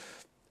 tank.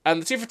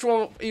 And the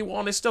T57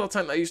 E1 is still a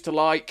tank that I used to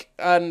like,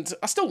 and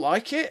I still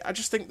like it. I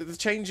just think that the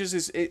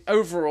changes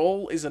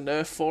overall is a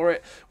nerf for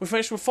it. We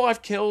finished with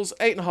 5 kills,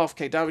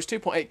 8.5k damage,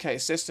 2.8k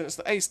assistance,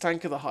 the ace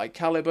tank of the high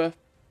caliber.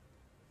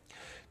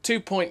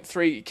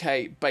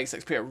 2.3k base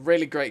XP, a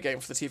really great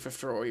game for the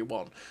T57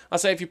 E1. I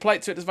say if you play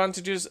it to its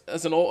advantages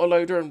as an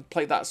autoloader and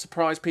play that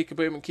surprise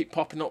peekaboo and keep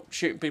popping up,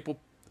 shooting people,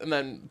 and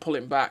then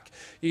pulling back,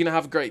 you're going to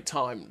have a great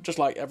time, just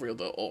like every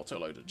other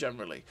autoloader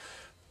generally.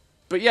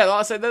 But yeah, like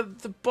I say,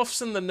 the buffs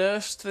and the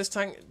nerfs to this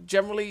tank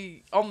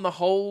generally, on the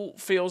whole,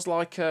 feels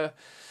like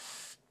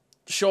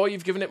sure,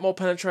 you've given it more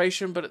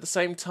penetration, but at the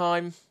same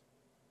time,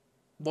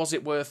 was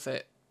it worth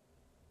it?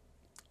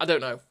 I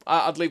don't know.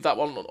 I'd leave that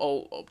one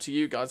all up to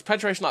you guys.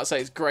 Penetration, like I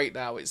say, is great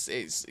now. It's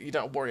you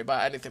don't worry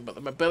about anything, but the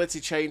mobility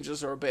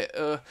changes are a bit.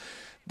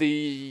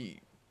 The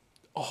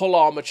hull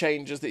armor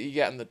changes that you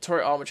get and the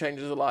turret armor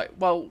changes are like,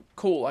 well,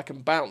 cool, I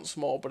can bounce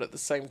more, but at the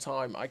same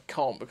time, I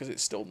can't because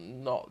it's still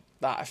not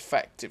that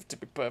effective, to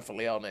be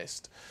perfectly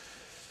honest.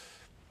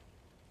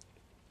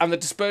 And the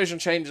dispersion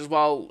changes,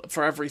 well,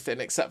 for everything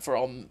except for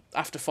on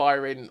after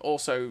firing.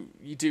 Also,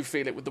 you do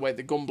feel it with the way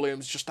the gun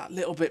blooms just that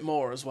little bit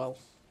more as well.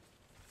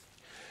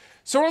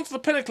 So we're on to the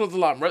pinnacle of the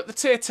line. We're at the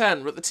tier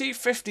 10. We're at the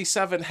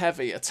T57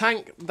 Heavy, a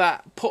tank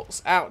that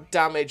puts out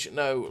damage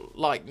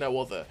like no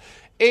other.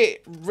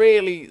 It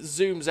really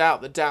zooms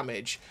out the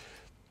damage.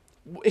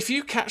 If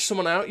you catch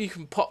someone out, you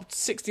can pop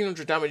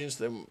 1,600 damage into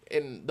them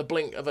in the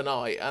blink of an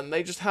eye, and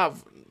they just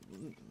have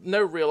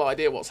no real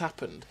idea what's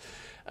happened.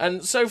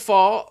 And so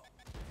far,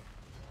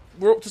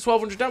 we're up to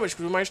 1,200 damage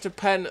because we managed to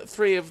pen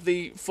 3 of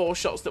the 4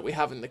 shots that we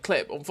have in the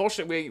clip.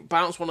 Unfortunately, we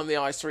bounced one on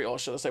the IS-3, or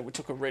should I say we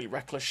took a really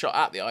reckless shot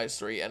at the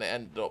IS-3 and it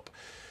ended up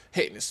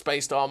hitting his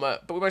spaced armour,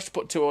 but we managed to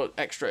put 2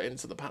 extra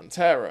into the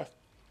Pantera.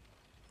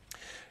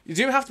 You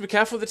do have to be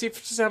careful with the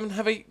T57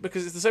 Heavy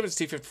because it's the same as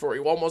the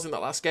T54E1 was in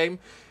that last game.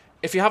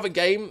 If you have a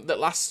game that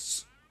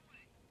lasts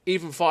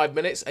even 5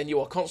 minutes and you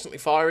are constantly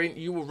firing,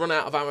 you will run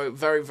out of ammo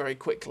very, very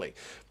quickly.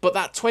 But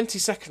that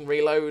 20-second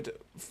reload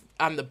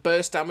and the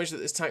burst damage that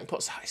this tank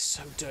puts out is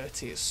so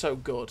dirty, it's so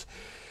good.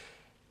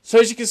 So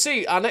as you can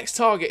see, our next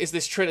target is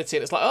this Trinity,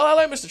 and it's like, oh,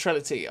 hello, Mr.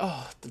 Trinity.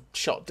 Oh, the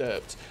shot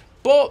derped.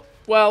 But,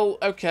 well,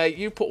 okay,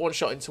 you put 1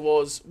 shot into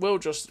us, we'll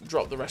just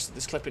drop the rest of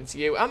this clip into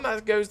you, and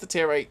that goes the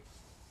tier 8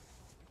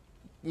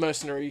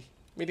 mercenary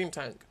medium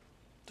tank.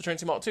 The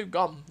Trinity Mark II,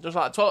 gone. Just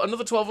like another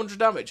 1,200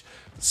 damage.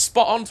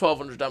 Spot on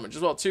 1,200 damage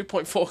as well,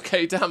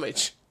 2.4k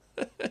damage.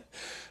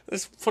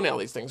 It's funny how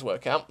these things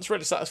work out. It's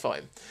really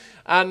satisfying.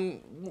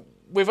 And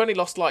we've only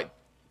lost, like,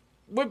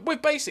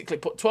 we've basically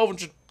put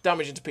 1,200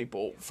 damage into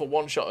people for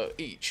 1 shot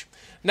each.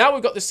 Now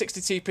we've got this 60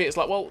 TP. It's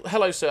like, well,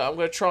 hello, sir. I'm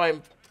going to try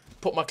and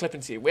put my clip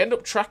into you. We end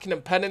up tracking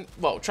and penning,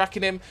 well,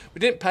 tracking him. We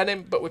didn't pen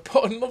him, but we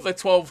put another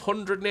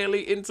 1,200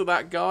 nearly into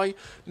that guy,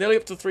 nearly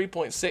up to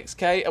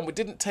 3.6k, and we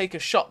didn't take a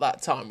shot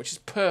that time, which is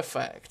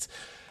perfect.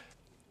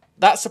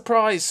 That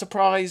surprise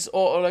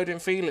auto-loading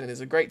feeling is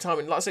a great time,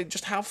 and like I say,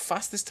 just how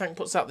fast this tank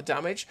puts out the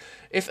damage.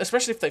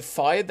 Especially if they've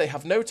fired, they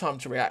have no time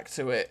to react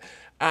to it,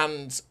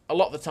 and a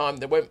lot of the time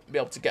they won't be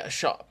able to get a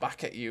shot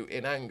back at you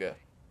in anger.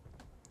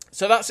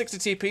 So that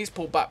 60 TP's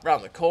pulled back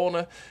round the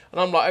corner,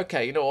 and I'm like,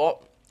 okay, you know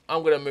what?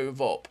 I'm going to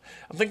move up.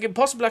 I'm thinking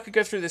possibly I could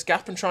go through this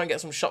gap and try and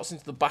get some shots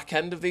into the back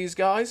end of these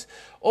guys.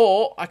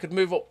 Or I could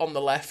move up on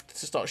the left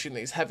to start shooting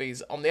these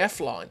heavies on the F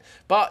line.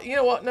 But you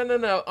know what?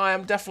 No. I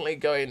am definitely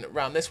going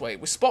around this way.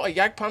 We spot a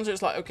Jagdpanzer.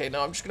 It's like, okay,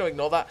 no, I'm just going to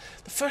ignore that.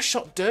 The first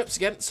shot derps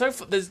again. So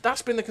far,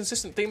 that's been the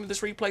consistent theme of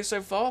this replay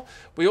so far.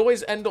 We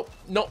always end up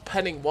not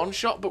penning one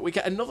shot, but we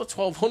get another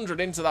 1200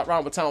 into that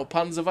Rheinmetall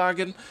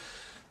Panzerwagen.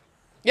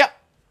 Yep.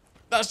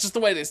 That's just the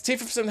way it is.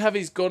 T57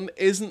 Heavy's gun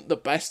isn't the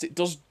best. It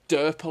does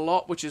derp a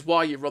lot, which is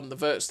why you run the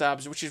vert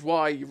stabs, which is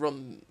why you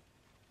run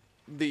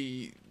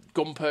the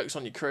gun perks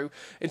on your crew.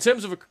 In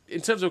terms of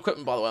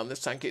equipment, by the way, on this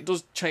tank, it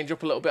does change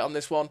up a little bit on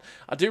this one.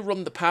 I do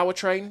run the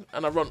powertrain,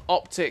 and I run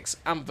optics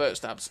and vert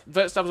stabs.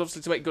 Vert stabs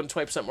obviously to make gun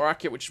 20% more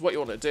accurate, which is what you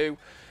want to do.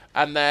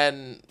 And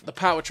then the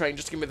powertrain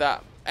just to give me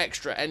that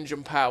extra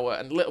engine power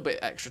and a little bit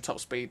extra top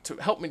speed to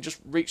help me just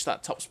reach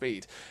that top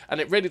speed.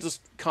 And it really does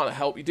kind of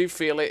help. You do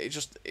feel it.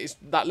 It's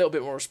that little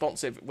bit more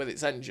responsive with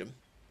its engine.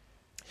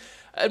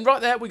 And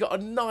right there, we got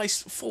a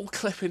nice full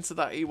clip into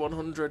that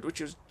E100, which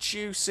was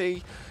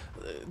juicy.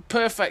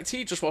 Perfect.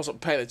 He just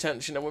wasn't paying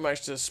attention, and we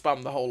managed to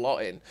spam the whole lot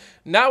in.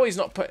 Now he's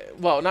not...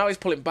 now he's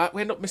pulling back.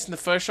 We end up missing the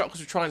first shot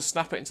because we try and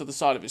snap it into the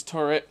side of his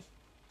turret.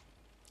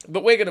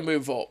 But we're going to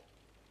move up.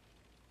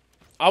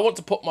 I want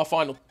to put my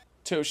final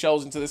 2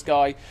 shells into this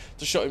guy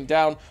to shut him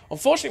down.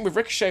 Unfortunately, with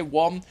Ricochet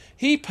 1,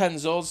 he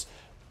pens us.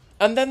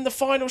 And then the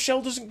final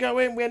shell doesn't go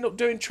in. We end up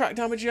doing track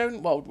damage.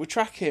 Well, we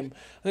track him.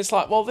 And it's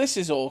like, well, this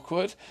is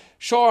awkward.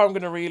 Sure, I'm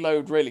going to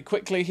reload really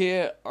quickly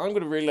here. I'm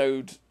going to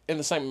reload in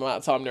the same amount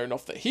of time near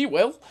enough that he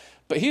will.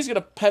 But he's going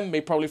to pen me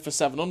probably for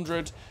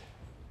 700.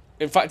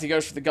 In fact, he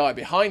goes for the guy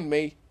behind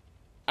me.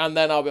 And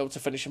then I'll be able to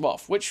finish him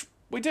off, which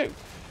we do.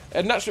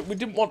 And naturally, we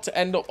didn't want to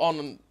end up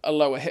on a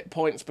lower hit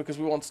points because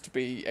we wanted to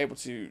be able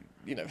to,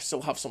 you know,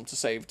 still have some to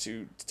save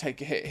to take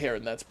a hit here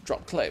and there to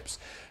drop clips.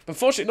 But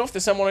fortunately enough,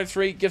 this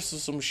M103 gives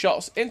us some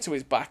shots into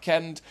his back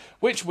end,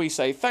 which we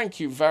say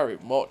thank you very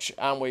much,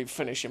 and we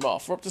finish him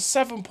off. We're up to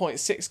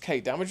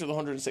 7.6k damage with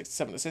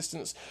 167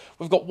 assistance.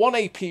 We've got 1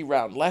 AP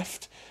round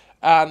left,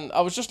 and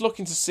I was just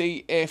looking to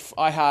see if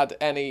I had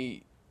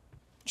any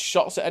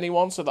shots at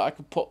anyone so that I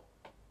could put,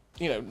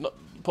 you know,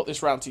 put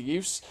this round to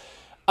use.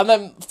 And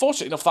then,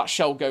 fortunately enough, that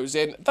shell goes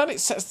in. Then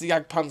it sets the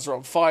Jagdpanzer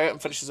on fire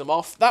and finishes him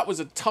off. That was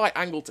a tight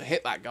angle to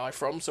hit that guy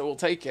from, so we'll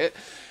take it.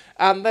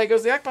 And there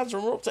goes the Jagdpanzer,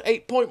 and we're up to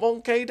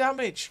 8.1k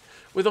damage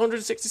with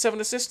 167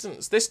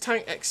 assistance. This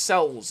tank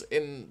excels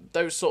in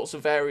those sorts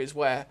of areas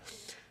where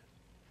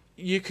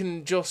you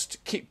can just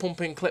keep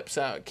pumping clips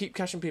out, keep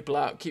cashing people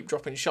out, keep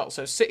dropping shots.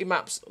 So city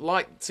maps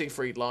like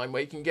Siegfried Line,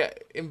 where you can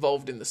get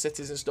involved in the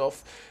cities and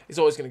stuff, is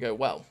always going to go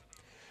well.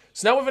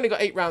 So now we've only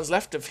got 8 rounds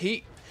left of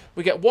heat.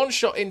 We get 1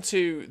 shot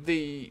into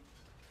the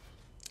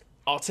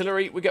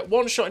artillery. We get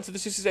 1 shot into the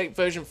 268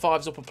 version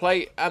 5's upper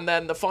plate. And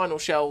then the final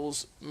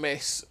shells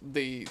miss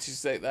the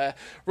 268 there.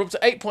 We're up to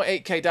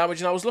 8.8k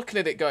damage. And I was looking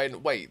at it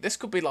going, wait, this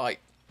could be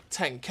like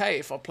 10k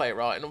if I play it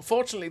right. And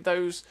unfortunately,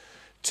 those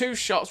 2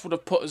 shots would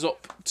have put us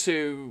up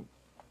to,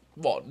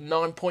 what,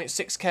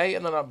 9.6k.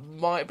 And then I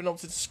might have been able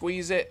to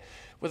squeeze it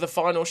with a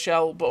final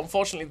shell, but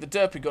unfortunately the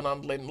derpy gun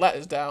handling let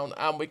us down,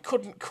 and we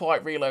couldn't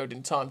quite reload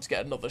in time to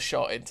get another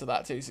shot into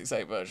that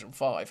 268 version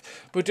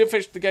 5. But we did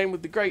finish the game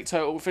with the great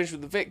total. We finished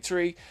with the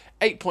victory,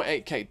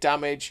 8.8k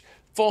damage,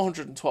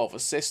 412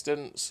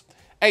 assistance,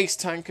 ace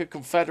tanker,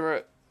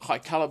 Confederate, high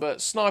caliber,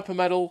 sniper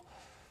medal,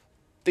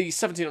 the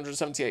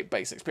 1778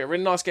 base XP. A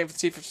really nice game for the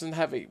T57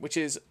 Heavy, which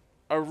is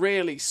a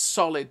really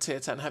solid tier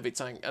 10 heavy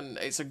tank, and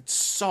it's a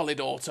solid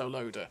auto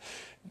loader.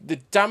 The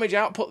damage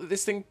output that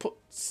this thing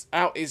puts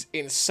out is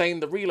insane.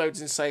 The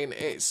reload's insane.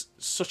 It's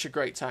such a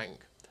great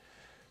tank.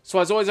 So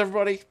as always,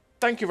 everybody,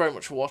 thank you very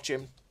much for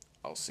watching.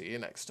 I'll see you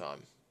next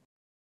time.